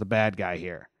grandma's the bad guy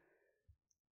here.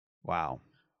 Wow.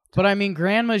 But I mean,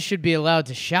 grandmas should be allowed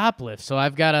to shoplift. So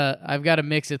I've got a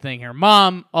mix of thing here.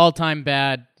 Mom, all time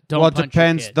bad. Don't punch it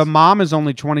depends. Your kids. The mom is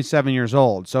only 27 years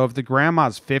old. So if the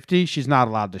grandma's 50, she's not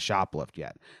allowed to shoplift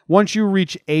yet. Once you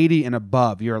reach 80 and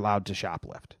above, you're allowed to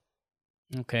shoplift.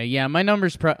 Okay, yeah, my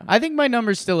number's I think my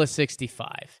number's still a 65.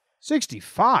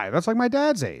 65? That's like my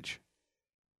dad's age.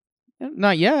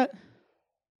 Not yet.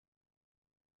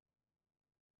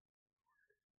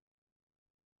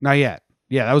 Not yet.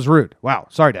 Yeah, that was rude. Wow.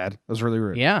 Sorry, Dad. That was really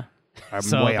rude. Yeah. I'm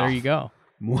so way there off. you go.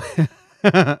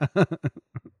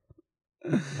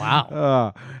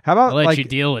 Wow. How about I'll let you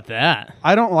deal with that.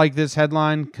 I don't like this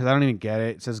headline because I don't even get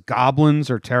it. It says goblins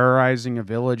are terrorizing a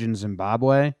village in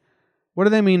Zimbabwe. What do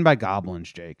they mean by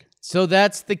goblins, Jake? So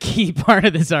that's the key part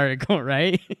of this article,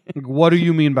 right? What do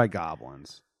you mean by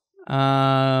goblins?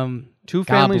 Two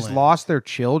families goblin. lost their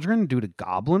children due to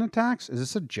goblin attacks? Is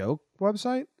this a joke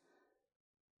website?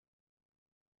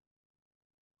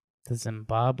 The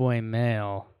Zimbabwe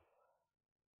Mail.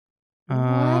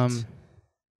 What?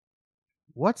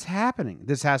 What's happening?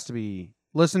 This has to be...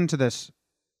 Listen to this.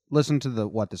 Listen to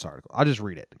this article. I'll just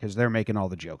read it because they're making all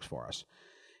the jokes for us.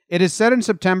 It is said in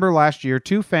September last year,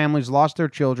 2 families lost their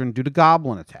children due to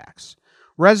goblin attacks.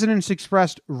 Residents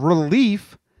expressed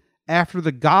relief after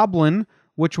the goblin,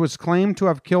 which was claimed to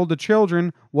have killed the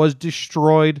children, was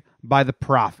destroyed by the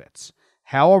prophets.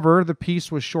 However, the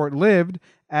peace was short-lived,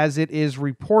 as it is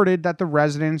reported that the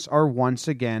residents are once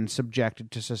again subjected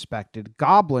to suspected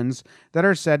goblins that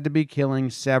are said to be killing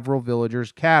several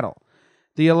villagers' cattle.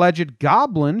 The alleged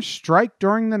goblins strike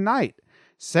during the night.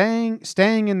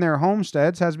 Staying in their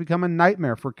homesteads has become a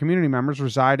nightmare for community members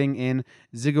residing in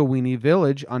Zigawini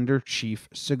village under Chief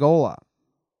Sigola.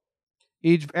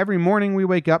 Every morning we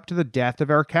wake up to the death of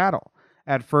our cattle.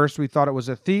 At first we thought it was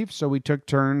a thief, so we took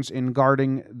turns in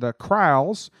guarding the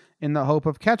kraals in the hope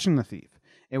of catching the thief.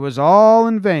 It was all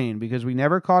in vain because we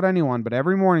never caught anyone, but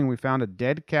every morning we found a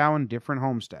dead cow in different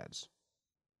homesteads.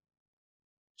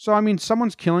 So, I mean,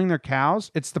 someone's killing their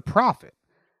cows. It's the prophet.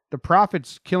 The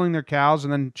prophet's killing their cows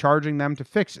and then charging them to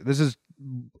fix it. This is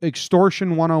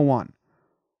extortion 101.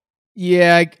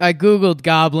 Yeah, I Googled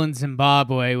Goblin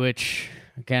Zimbabwe, which,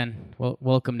 again,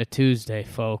 welcome to Tuesday,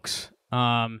 folks.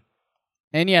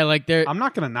 And yeah, like they're... I'm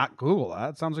not going to not Google that.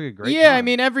 It sounds like a great Yeah, time. I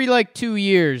mean, every 2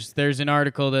 years, there's an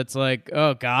article that's like,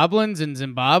 oh, goblins in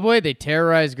Zimbabwe, they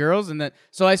terrorize girls.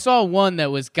 So I saw one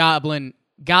that was goblin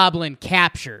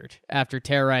captured after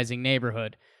terrorizing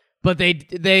neighborhood. But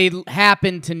they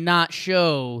happened to not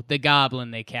show the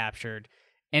goblin they captured.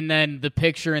 And then the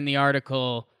picture in the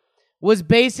article was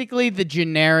basically the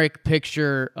generic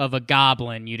picture of a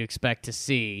goblin you'd expect to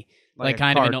see. Like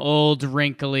kind of an old,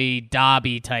 wrinkly,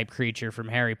 Dobby type creature from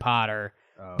Harry Potter.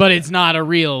 Oh, but it's not a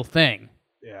real thing.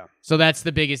 Yeah. So that's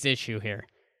the biggest issue here.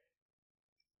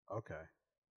 Okay.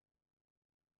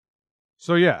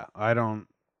 So yeah, I don't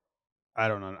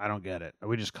know. I don't get it. Are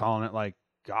we just calling it like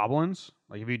goblins?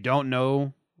 Like if you don't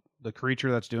know the creature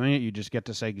that's doing it, you just get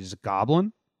to say he's a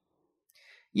goblin?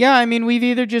 Yeah, I mean, we've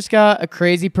either just got a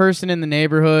crazy person in the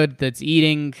neighborhood that's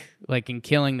eating, and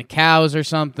killing the cows or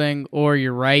something, or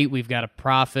you're right, we've got a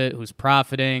prophet who's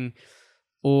profiting.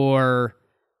 or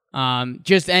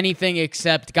just anything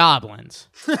except goblins.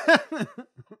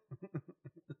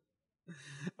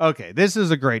 Okay, this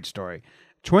is a great story.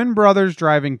 Twin brothers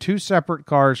driving two separate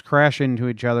cars crash into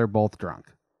each other, both drunk.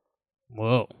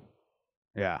 Whoa.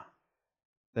 Yeah.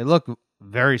 They look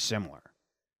very similar.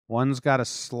 One's got a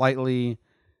slightly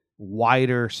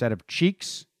wider set of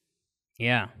cheeks.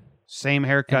 Yeah. Same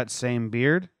haircut, same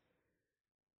beard.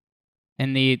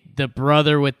 And the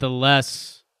brother with the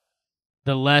less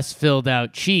filled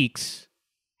out cheeks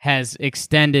has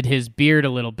extended his beard a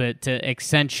little bit to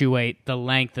accentuate the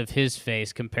length of his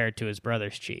face compared to his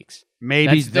brother's cheeks.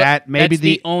 Maybe that's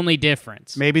the only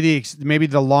difference. Maybe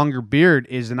the longer beard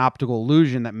is an optical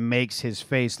illusion that makes his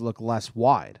face look less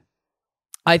wide.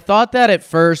 I thought that at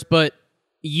first, but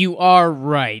you are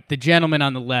right. The gentleman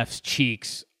on the left's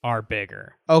cheeks are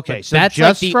bigger. Okay, but so that's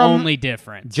just like the only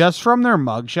difference. Just from their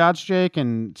mugshots, Jake,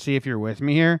 and see if you're with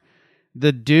me here.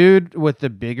 The dude with the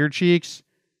bigger cheeks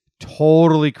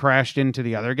totally crashed into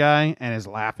the other guy and is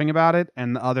laughing about it,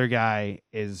 and the other guy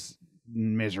is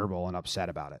miserable and upset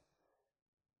about it.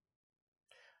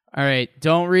 All right,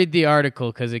 don't read the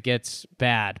article because it gets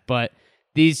bad. But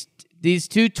these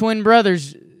two twin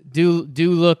brothers do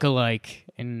look alike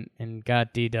and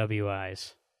got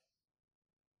DWIs.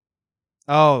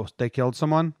 Oh, they killed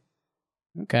someone?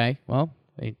 Okay, well,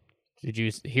 did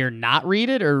you not read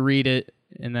it or read it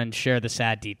and then share the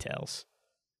sad details?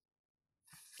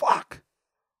 Fuck.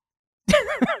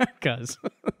 Because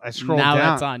I scrolled now down.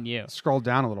 that's on you. Scroll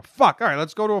down a little. Fuck. All right,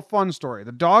 let's go to a fun story.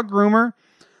 The dog groomer.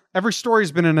 Every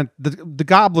story's been in the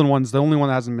goblin one's the only one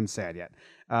that hasn't been sad yet.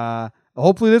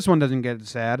 Hopefully this one doesn't get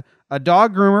sad. A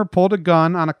dog groomer pulled a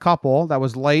gun on a couple that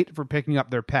was late for picking up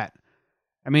their pet.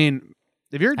 I mean,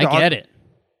 if you're a dog, I get it.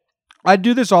 I'd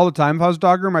do this all the time if I was a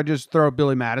dog groomer. I'd just throw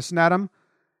Billy Madison at him.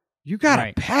 You got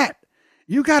a pet.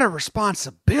 You got a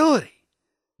responsibility.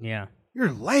 Yeah.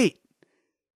 You're late.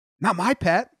 Not my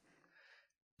pet.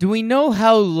 Do we know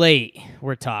how late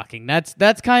we're talking?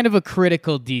 That's kind of a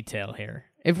critical detail here.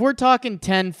 If we're talking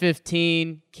 10,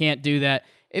 15, can't do that.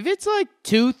 If it's like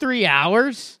 2-3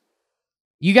 hours,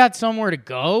 you got somewhere to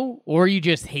go, or you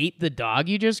just hate the dog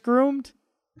you just groomed?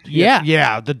 Yeah.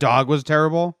 Yeah, the dog was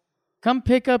terrible. Come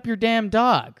pick up your damn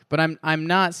dog. But I'm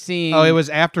not seeing... Oh, it was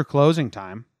after closing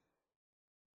time.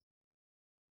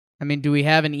 I mean, do we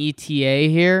have an ETA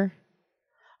here?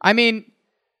 I mean,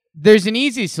 there's an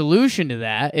easy solution to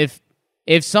that.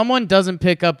 If someone doesn't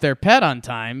pick up their pet on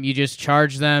time, you just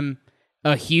charge them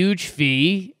a huge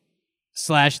fee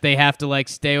 / they have to like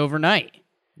stay overnight.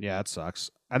 Yeah, it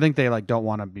sucks. I think they like don't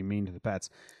want to be mean to the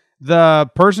pets. The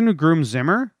person who groomed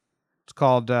Zimmer, it's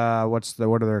called what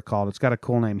are they called? It's got a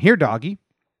cool name. Here Doggy.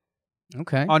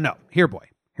 Okay. Oh no, Here Boy.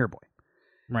 Here Boy.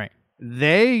 Right.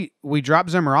 We drop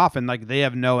Zimmer off and like they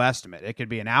have no estimate. It could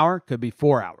be an hour, could be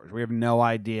 4 hours. We have no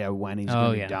idea when he's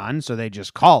going to be done, so they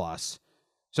just call us.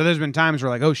 So there's been times where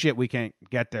like, oh shit, we can't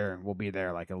get there. We'll be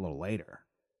there like a little later.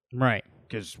 Right.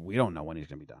 Because we don't know when he's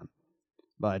going to be done.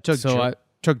 But it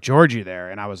took Georgie there,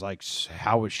 and I was like,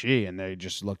 how was she? And they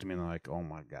just looked at me and like, oh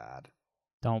my God.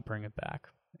 Don't bring it back.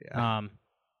 Yeah.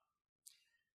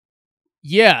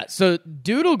 Yeah, so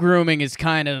doodle grooming is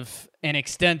kind of an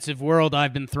extensive world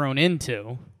I've been thrown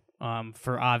into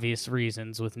for obvious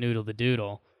reasons with Noodle the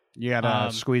Doodle. You got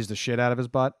to squeeze the shit out of his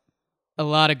butt? A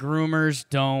lot of groomers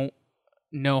don't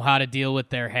know how to deal with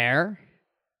their hair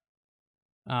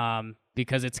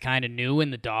because it's kind of new in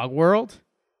the dog world.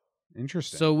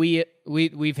 Interesting. So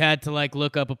we've had to like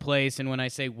look up a place, and when I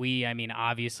say we, I mean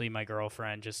obviously my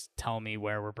girlfriend. Just tell me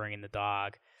where we're bringing the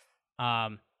dog.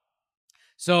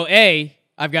 So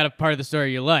I've got a part of the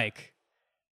story you like.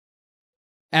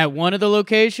 At one of the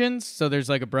locations, so there's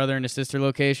like a brother and a sister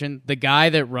location, the guy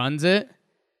that runs it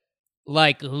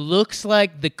like looks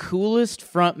like the coolest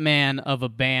front man of a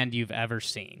band you've ever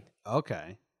seen.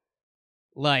 Okay.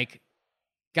 Like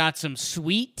got some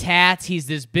sweet tats. He's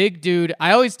this big dude.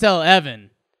 I always tell Evan,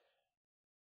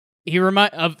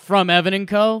 from Evan &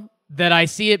 Co., that I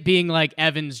see it being like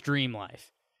Evan's dream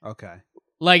life. Okay.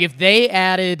 Like if they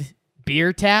added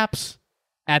beer taps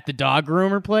at the dog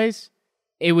groomer place,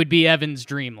 it would be Evan's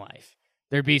dream life.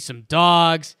 There'd be some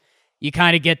dogs. You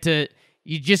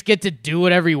just get to do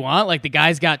whatever you want. Like the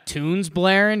guy's got tunes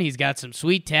blaring. He's got some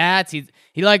sweet tats. He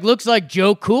like looks like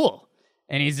Joe Cool,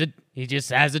 and he just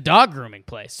has a dog grooming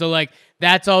place. So like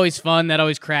that's always fun. That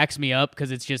always cracks me up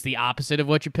because it's just the opposite of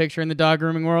what you picture in the dog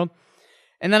grooming world.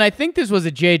 And then I think this was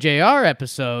a JJR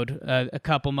episode a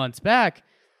couple months back,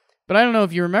 but I don't know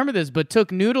if you remember this, but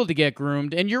took Noodle to get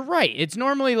groomed. And you're right. It's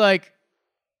normally like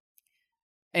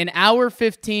an hour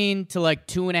 15 to like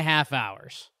 2.5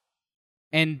 hours.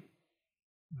 And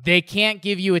they can't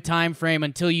give you a time frame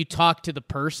until you talk to the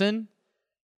person.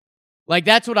 Like,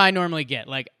 that's what I normally get.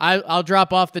 Like, I'll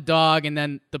drop off the dog, and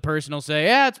then the person will say,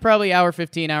 yeah, it's probably hour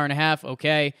 15, hour and a half.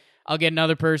 Okay. I'll get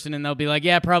another person, and they'll be like,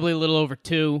 yeah, probably a little over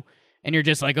 2. And you're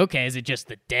just like, okay, is it just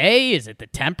the day? Is it the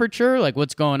temperature? Like,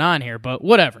 what's going on here? But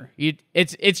whatever.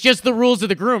 It's just the rules of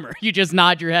the groomer. You just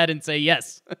nod your head and say,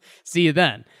 yes, see you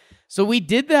then. So we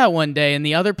did that one day, and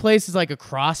the other place is like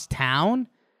across town.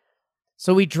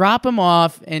 So we drop him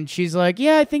off, and she's like,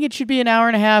 yeah, I think it should be an hour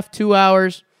and a half, 2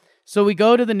 hours. So we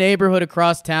go to the neighborhood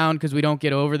across town because we don't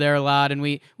get over there a lot, and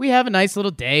we have a nice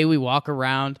little day. We walk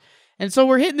around. And so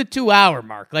we're hitting the 2-hour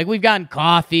mark. Like, we've gotten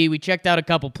coffee. We checked out a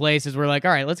couple places. We're like,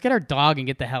 all right, let's get our dog and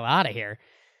get the hell out of here.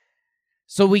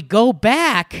 So we go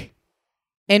back,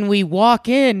 and we walk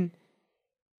in,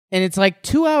 and it's like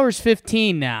 2 hours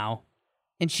 15 now.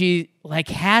 And she, like,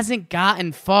 hasn't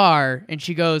gotten far. And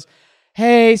she goes,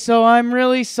 hey, so I'm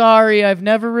really sorry. I've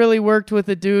never really worked with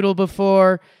a doodle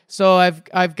before. So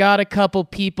I've got a couple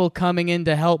people coming in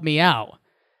to help me out.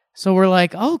 So we're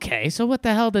like, okay, so what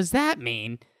the hell does that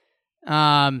mean?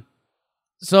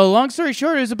 So long story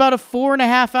short, it was about a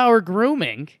 4.5-hour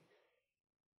grooming.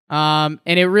 And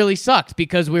it really sucked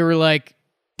because we were like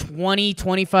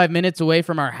 25 minutes away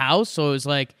from our house. So it was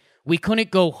like, we couldn't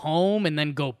go home and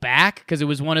then go back because it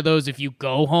was one of those, if you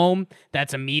go home,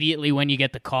 that's immediately when you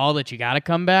get the call that you got to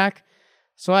come back.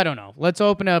 So I don't know. Let's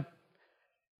open up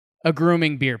a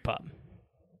grooming beer pub.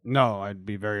 No, I'd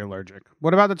be very allergic.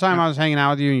 What about the time I was hanging out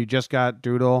with you and you just got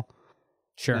Doodle?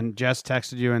 Sure. And Jess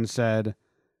texted you and said,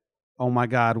 oh my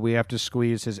God, we have to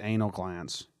squeeze his anal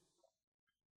glands.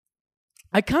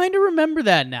 I kind of remember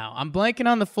that now. I'm blanking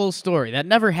on the full story. That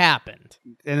never happened.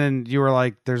 And then you were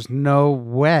like, there's no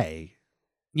way.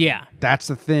 Yeah. That's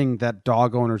the thing that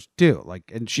dog owners do.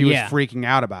 Like, and she was freaking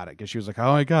out about it because she was like,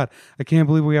 oh my God, I can't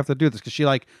believe we have to do this. Because she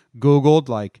like Googled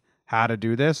like how to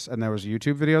do this and there was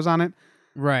YouTube videos on it.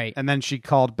 Right. And then she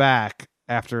called back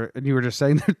after, and you were just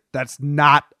saying that's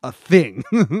not a thing.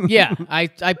 Yeah,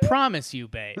 I promise you,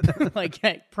 babe. Like,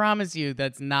 I promise you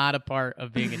that's not a part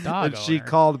of being a dog owner. She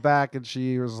called back and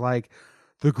she was like,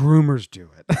 the groomers do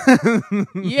it.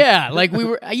 Yeah, like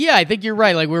I think you're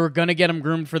right. Like, we were going to get him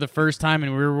groomed for the first time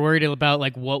and we were worried about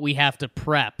like what we have to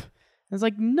prep. I was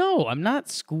like, no, I'm not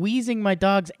squeezing my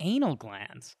dog's anal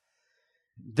glands.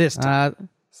 This time.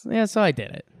 Yeah, so I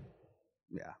did it.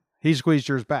 Yeah. He squeezed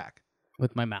yours back.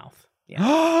 With my mouth. Yeah.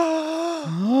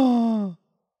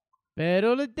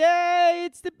 Better the day,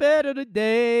 it's the better the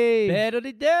day. Better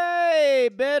the day,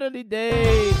 better the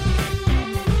day.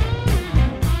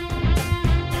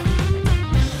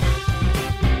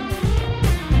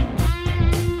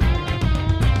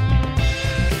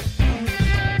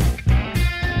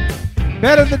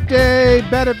 Better the day,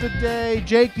 better the day.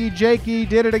 Jakey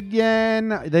did it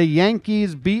again. The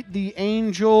Yankees beat the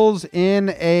Angels in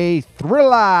a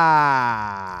thriller.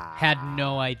 Had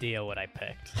no idea what I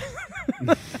picked.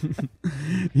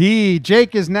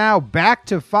 Jake is now back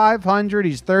to 500.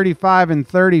 He's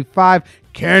 35-35.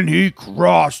 Can he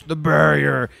cross the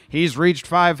barrier? He's reached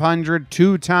 500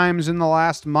 2 times in the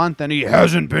last month, and he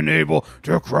hasn't been able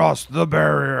to cross the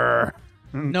barrier.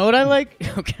 Know what I like?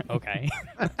 Okay.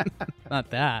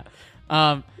 Not that.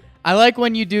 I like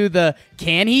when you do the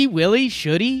can he, will he,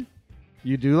 should he?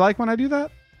 You do like when I do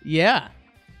that? Yeah.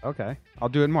 Okay. I'll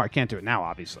do it more. I can't do it now,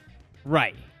 obviously.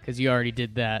 Right, because you already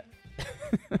did that.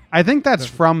 I think that's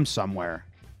from somewhere.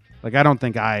 Like, I don't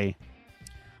think I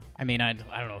mean, I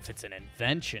don't know if it's an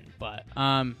invention, but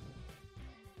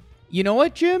you know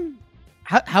what, Jim?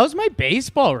 How's my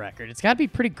baseball record? It's got to be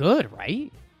pretty good,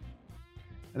 right?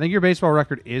 I think your baseball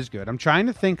record is good. I'm trying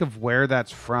to think of where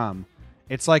that's from.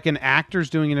 It's like an actor's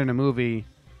doing it in a movie,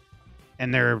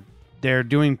 and they're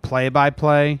doing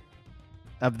play-by-play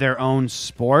of their own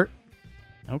sport.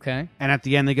 Okay. And at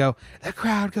the end, they go, the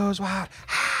crowd goes wild.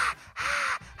 Ha,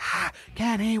 ha, ha.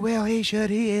 Can he, will he, should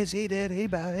he, is he, did he,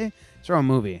 buddy? It's from a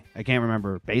movie. I can't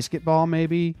remember. Basketball,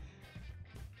 maybe?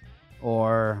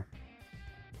 Or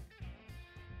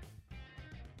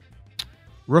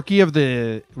Rookie of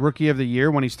the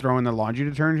year when he's throwing the laundry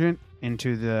detergent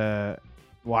into the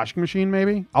washing machine,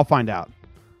 maybe? I'll find out.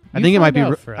 I think it might be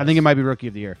Rookie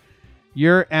of the Year.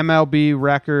 Your MLB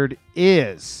record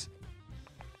is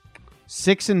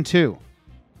 6-2.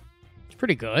 It's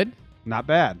pretty good. Not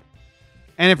bad.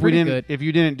 And if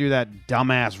you didn't do that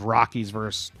dumbass Rockies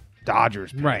versus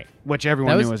Dodgers pick, right, which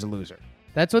everyone knew was a loser.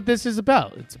 That's what this is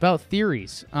about. It's about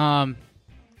theories. Man,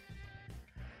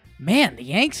 the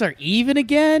Yanks are even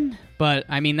again, but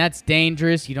I mean that's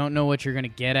dangerous. You don't know what you're going to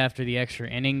get after the extra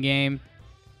inning game.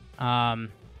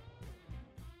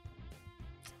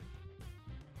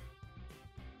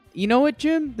 You know what,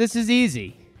 Jim? This is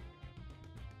easy.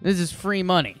 This is free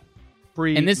money.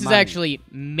 And this is actually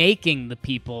making the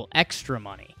people extra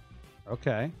money.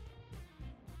 Okay.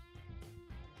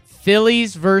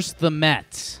 Phillies versus the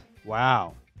Mets.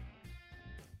 Wow.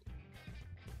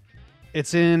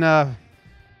 It's in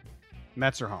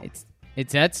Mets are home.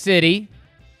 It's at City.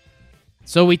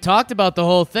 So we talked about the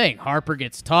whole thing. Harper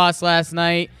gets tossed last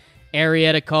night.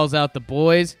 Arrieta calls out the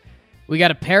boys. We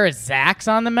got a pair of Zacks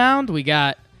on the mound. We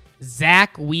got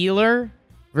Zach Wheeler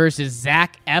versus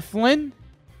Zach Eflin.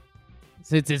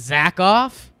 So it's a Zach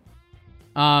off.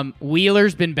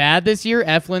 Wheeler's been bad this year.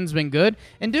 Eflin's been good.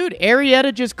 And, dude,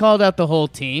 Arrieta just called out the whole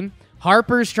team.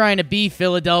 Harper's trying to be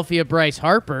Philadelphia Bryce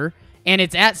Harper. And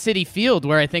it's at Citi Field,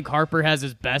 where I think Harper has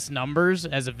his best numbers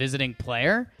as a visiting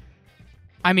player.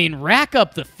 I mean, rack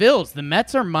up the Phils. The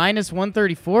Mets are minus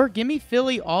 134. Give me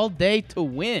Philly all day to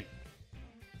win.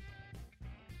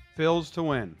 Phils to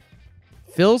win.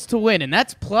 Phils to win, and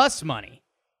that's plus money.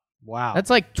 Wow. That's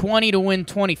like 20 to win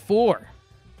 24.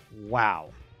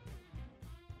 Wow.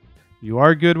 You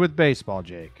are good with baseball,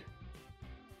 Jake.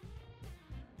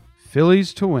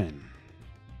 Phillies to win.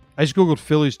 I just Googled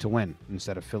Phillies to win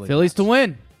instead of Phillies. Phillies to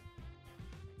win.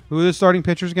 Who are the starting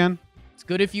pitchers again? It's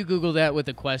good if you Google that with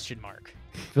a question mark.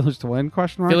 Phillies to win,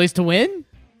 question mark? Phillies to win?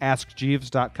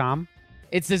 AskJeeves.com.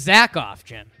 It's the Zach off,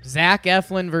 Jim. Zach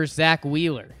Eflin versus Zach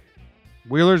Wheeler.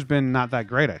 Wheeler's been not that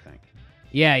great, I think.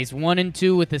 Yeah, he's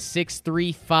 1-2 with a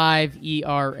 6.35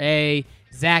 ERA.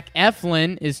 Zach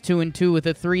Eflin is 2-2 with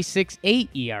a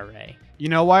 3.68 ERA. You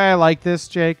know why I like this,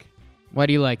 Jake? Why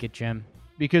do you like it, Jim?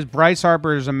 Because Bryce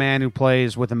Harper is a man who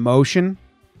plays with emotion.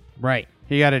 Right.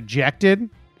 He got ejected.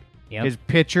 Yep. His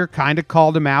pitcher kind of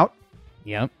called him out.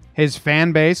 Yep. His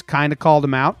fan base kind of called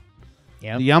him out.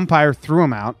 Yep. The umpire threw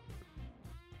him out.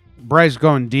 Bryce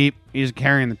going deep. He's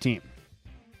carrying the team.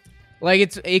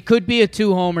 Like it could be a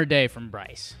 2-homer day from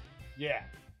Bryce. Yeah.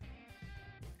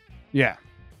 Yeah.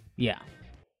 Yeah.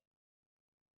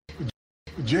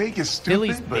 Jake is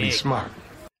Philly's stupid, but he's big. smart.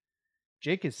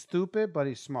 Jake is stupid, but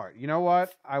he's smart. You know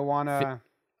what? I want to...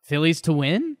 Phillies to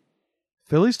win?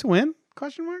 Phillies to win?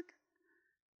 Question mark?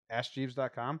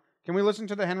 AskJeeves.com. Can we listen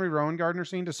to the Henry Rowan Gardner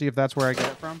scene to see if that's where I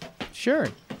get it from? Sure.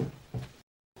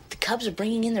 The Cubs are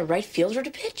bringing in their right fielder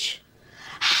to pitch.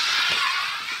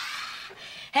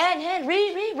 And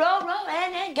row,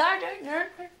 and Gardner.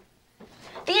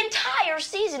 The entire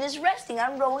season is resting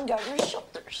on Rowan Gardner's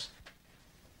shoulders.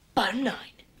 Bottom 9.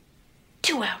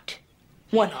 2 out.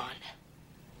 1 on.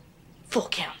 Full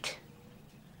count.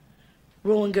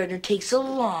 Rowan Gardner takes a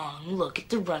long look at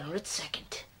the runner at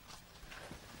second.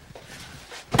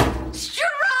 Strike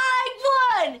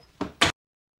 1!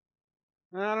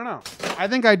 I don't know. I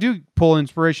think I do pull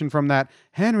inspiration from that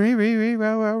Henry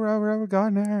Rowan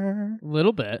Gardner. A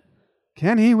little bit.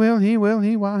 Can he, will he,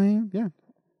 yeah.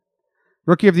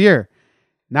 Rookie of the Year.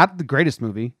 Not the greatest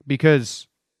movie because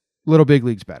Little Big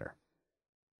League's better.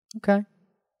 Okay.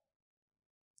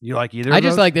 You like either of I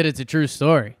just those? like that it's a true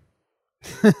story.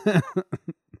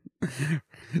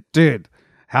 Dude,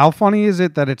 how funny is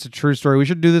it that it's a true story? We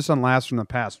should do this on Last from the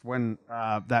Past. When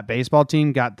that baseball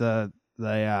team got the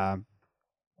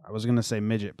I was going to say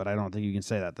midget, but I don't think you can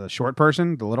say that. The short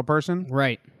person, the little person.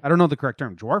 Right. I don't know the correct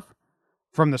term. Dwarf?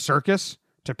 From the circus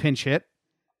to pinch hit.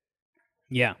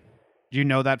 Yeah. Do you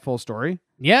know that full story?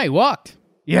 Yeah, he walked.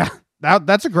 Yeah.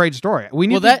 That's a great story. We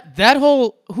need that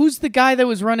whole... Who's the guy that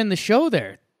was running the show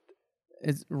there?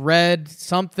 Is Red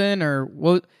something or...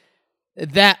 what?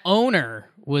 That owner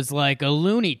was like a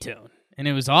Looney Tune, and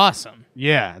it was awesome.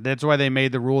 Yeah, that's why they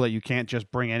made the rule that you can't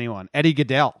just bring anyone. Eddie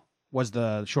Goodell was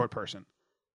the short person.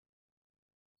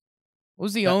 What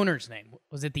was the owner's name?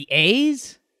 Was it the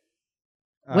A's?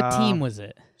 What team was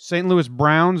it? St. Louis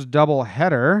Browns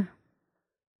doubleheader.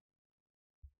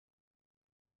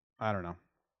 I don't know.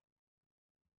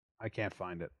 I can't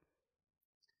find it.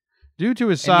 Due to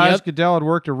his size, Goodell had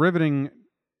worked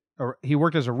he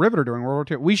worked as a riveter during World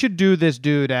War II. We should do this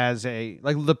dude as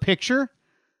the picture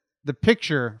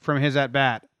from his at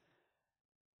bat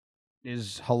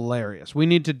is hilarious. We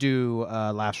need to do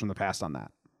Laughs from the Past on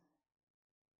that.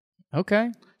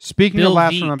 Okay. Speaking of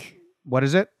Laughs from the... What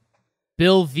is it?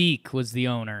 Bill Veek was the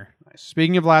owner. Nice.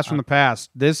 Speaking of Laughs from the Past,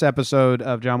 this episode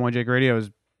of John Boy Jake Radio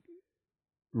is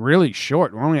really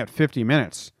short. We're only at 50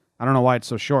 minutes. I don't know why it's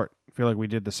so short. I feel like we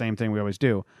did the same thing we always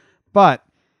do. But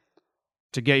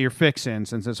to get your fix in,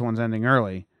 since this one's ending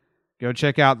early, go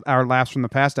check out our Laughs from the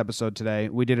Past episode today.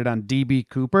 We did it on D.B.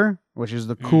 Cooper, which is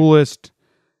the coolest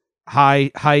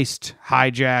heist,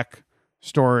 hijack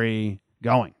story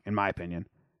going, in my opinion.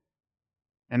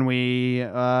 And we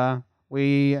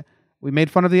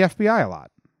made fun of the FBI a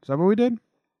lot. Is that what we did?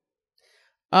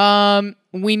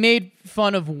 We made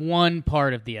fun of one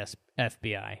part of the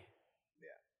FBI.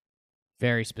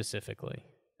 Very specifically.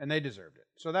 And they deserved it.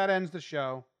 So that ends the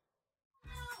show.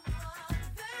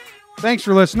 Thanks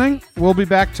for listening. We'll be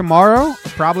back tomorrow,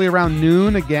 probably around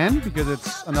noon again, because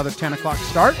it's another 10 o'clock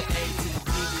start.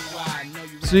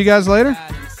 See you guys later.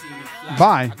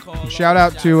 Bye. Shout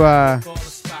out to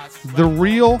the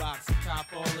real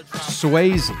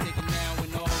Swayze.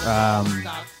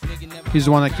 He's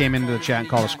the one that came into the chat and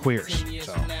called us queers.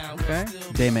 So, okay.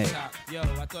 They made.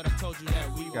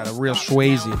 Got a real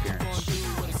Swayze appearance.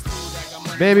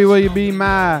 Baby, will you be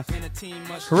my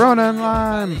Corona and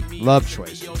Lime? Love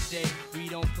Swayze. We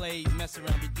don't play, mess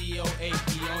around with DOA,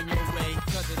 be on your way,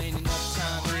 cause it ain't enough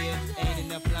time here, ain't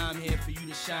enough lime here for you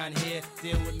to shine here,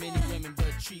 deal with many women,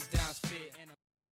 but treat down spit.